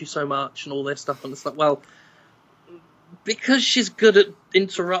interrupt you so much, and all this stuff, and it's like, well, because she's good at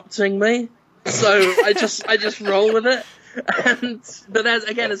interrupting me, so I just roll with it. But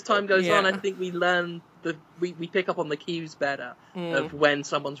as time goes on, I think we learn we pick up on the cues better of when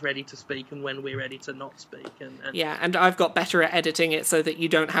someone's ready to speak and when we're ready to not speak. And I've got better at editing it so that you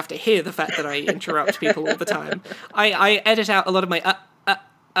don't have to hear the fact that I interrupt people all the time. I edit out a lot of my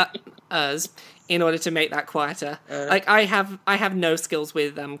uhs in order to make that quieter. Like I have no skills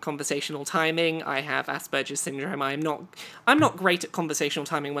with conversational timing. I have Asperger's syndrome. I'm not great at conversational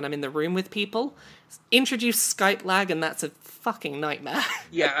timing when I'm in the room with people. Introduce Skype lag and that's a fucking nightmare.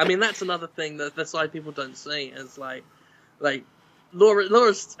 Yeah, I mean that's another thing that the side people don't see is like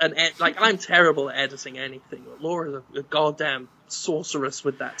Laura's I'm terrible at editing anything, but Laura's a goddamn sorceress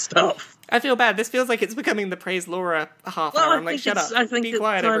with that stuff. I feel bad. This feels like it's becoming the praise Laura half hour. I'm like, shut up. I think be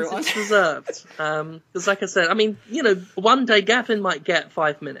quiet, everyone. It's deserved. Because like I said, I mean, one day Gavin might get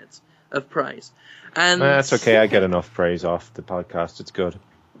 5 minutes of praise. And that's okay. I get enough praise off the podcast. It's good.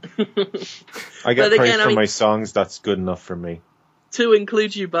 I get praise for my songs. That's good enough for me. To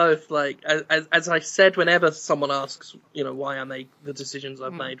include you both, like as I said, whenever someone asks, why I make the decisions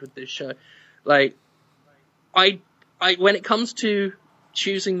I've made with this show, like I when it comes to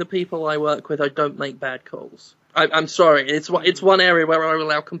choosing the people I work with, I don't make bad calls. I'm sorry, it's one area where I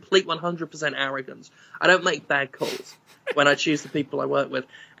allow complete 100% arrogance. I don't make bad calls when I choose the people I work with.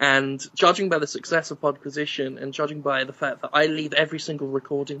 And judging by the success of Podquisition and judging by the fact that I leave every single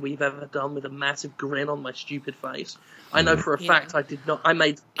recording we've ever done with a massive grin on my stupid face, I know for a fact I did not. I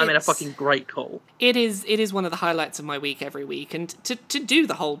made a fucking great call. It is one of the highlights of my week every week. And to do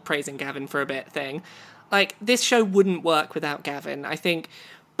the whole praising Gavin for a bit thing, like, this show wouldn't work without Gavin. I think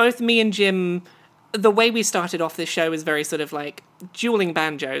both me and Jim, the way we started off this show is very sort of like dueling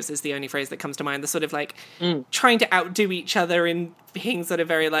banjos is the only phrase that comes to mind. The sort of like trying to outdo each other in being sort of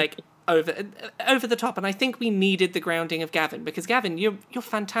very like over the top. And I think we needed the grounding of Gavin, because Gavin, you're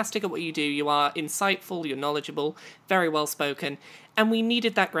fantastic at what you do. You are insightful, you're knowledgeable, very well spoken. And we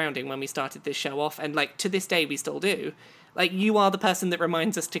needed that grounding when we started this show off. And like to this day, we still do. Like, you are the person that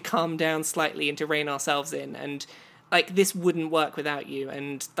reminds us to calm down slightly and to rein ourselves in. And like, this wouldn't work without you.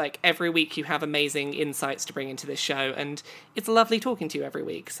 And like, every week you have amazing insights to bring into this show. And it's lovely talking to you every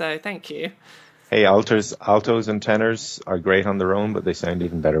week. So thank you. Hey, altos and tenors are great on their own, but they sound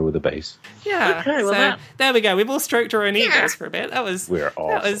even better with a bass. Yeah. Okay, well, there we go. We've all stroked our own egos for a bit. We're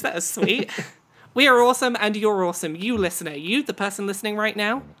awesome. That was sweet. We are awesome, and you're awesome. You listener, you, the person listening right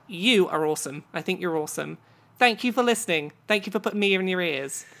now, you are awesome. I think you're awesome. Thank you for listening. Thank you for putting me in your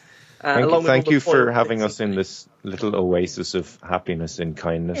ears. Thank you for having us in this little oasis of happiness and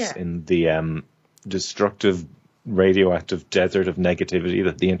kindness in the destructive, radioactive desert of negativity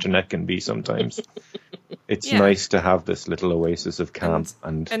that the internet can be sometimes. It's nice to have this little oasis of calm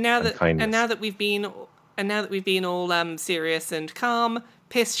and kindness. And now that we've been all serious and calm,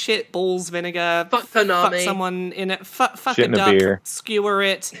 piss, shit, balls, vinegar, fuck Konami, fuck someone in it, fuck shit a duck, beer. Skewer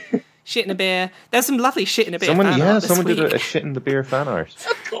it. Shit in a beer. There's some lovely shit in a beer fan art someone this did week. a shit in the beer fan art.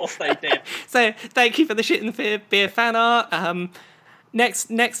 Of course they did. So thank you for the shit in the beer fan art.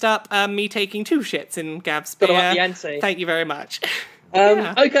 Next up, me taking 2 shits in Gab's beer. Gotta up the ante. Thank you very much.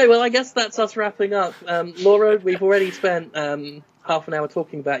 Okay, well, I guess that's us wrapping up. Laura, we've already spent half an hour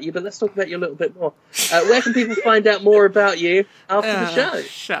talking about you, but let's talk about you a little bit more. Where can people find out more about you after the show?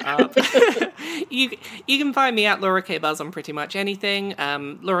 Shut up. You can find me at Laura K. Buzz on pretty much anything.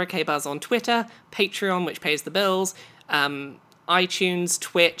 Laura K. Buzz on Twitter, Patreon, which pays the bills, iTunes,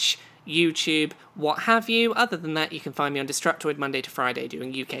 Twitch, YouTube, what have you. Other than that, you can find me on Destructoid Monday to Friday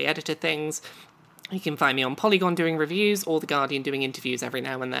doing UK editor things. You can find me on Polygon doing reviews, or The Guardian doing interviews every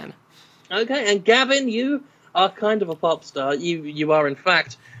now and then. Okay, and Gavin, you are kind of a pop star. You are, in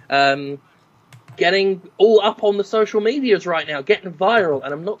fact, getting all up on the social medias right now, getting viral,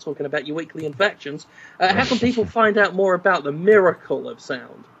 and I'm not talking about your weekly infections. How can people find out more about the Miracle of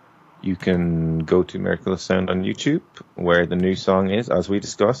Sound? You can go to Miracle of Sound on YouTube, where the new song is, as we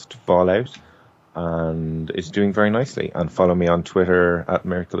discussed, Fallout, and it's doing very nicely. And follow me on Twitter at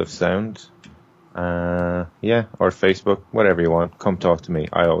Miracle of Sound. Or Facebook, whatever you want. Come talk to me.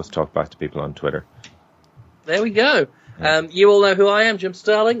 I always talk back to people on Twitter. There we go. You all know who I am, Jim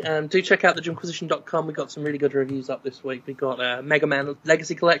Starling. Do check out thejimquisition.com. We've got some really good reviews up this week. We've got Mega Man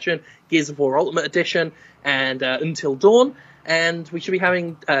Legacy Collection, Gears of War Ultimate Edition, and Until Dawn. And we should be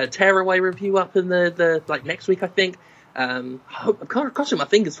having Tearaway review up in the next week, I think. I'm crossing my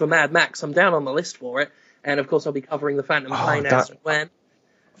fingers for Mad Max. I'm down on the list for it. And of course, I'll be covering the Phantom Pain as and when.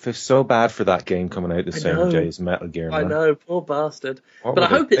 I feel so bad for that game coming out the same day as Metal Gear. Man. I know, poor bastard. But I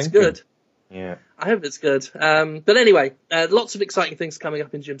hope it's good. Yeah. I hope it's good. But anyway, lots of exciting things coming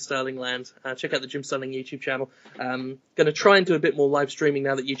up in Jim Sterling land. Check out the Jim Sterling YouTube channel. Going to try and do a bit more live streaming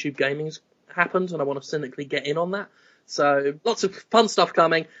now that YouTube Gaming's happened, and I want to cynically get in on that. So lots of fun stuff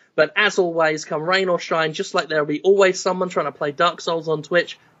coming. But as always, come rain or shine, just like there'll be always someone trying to play Dark Souls on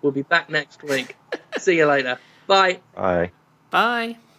Twitch, we'll be back next week. See you later. Bye. Bye. Bye.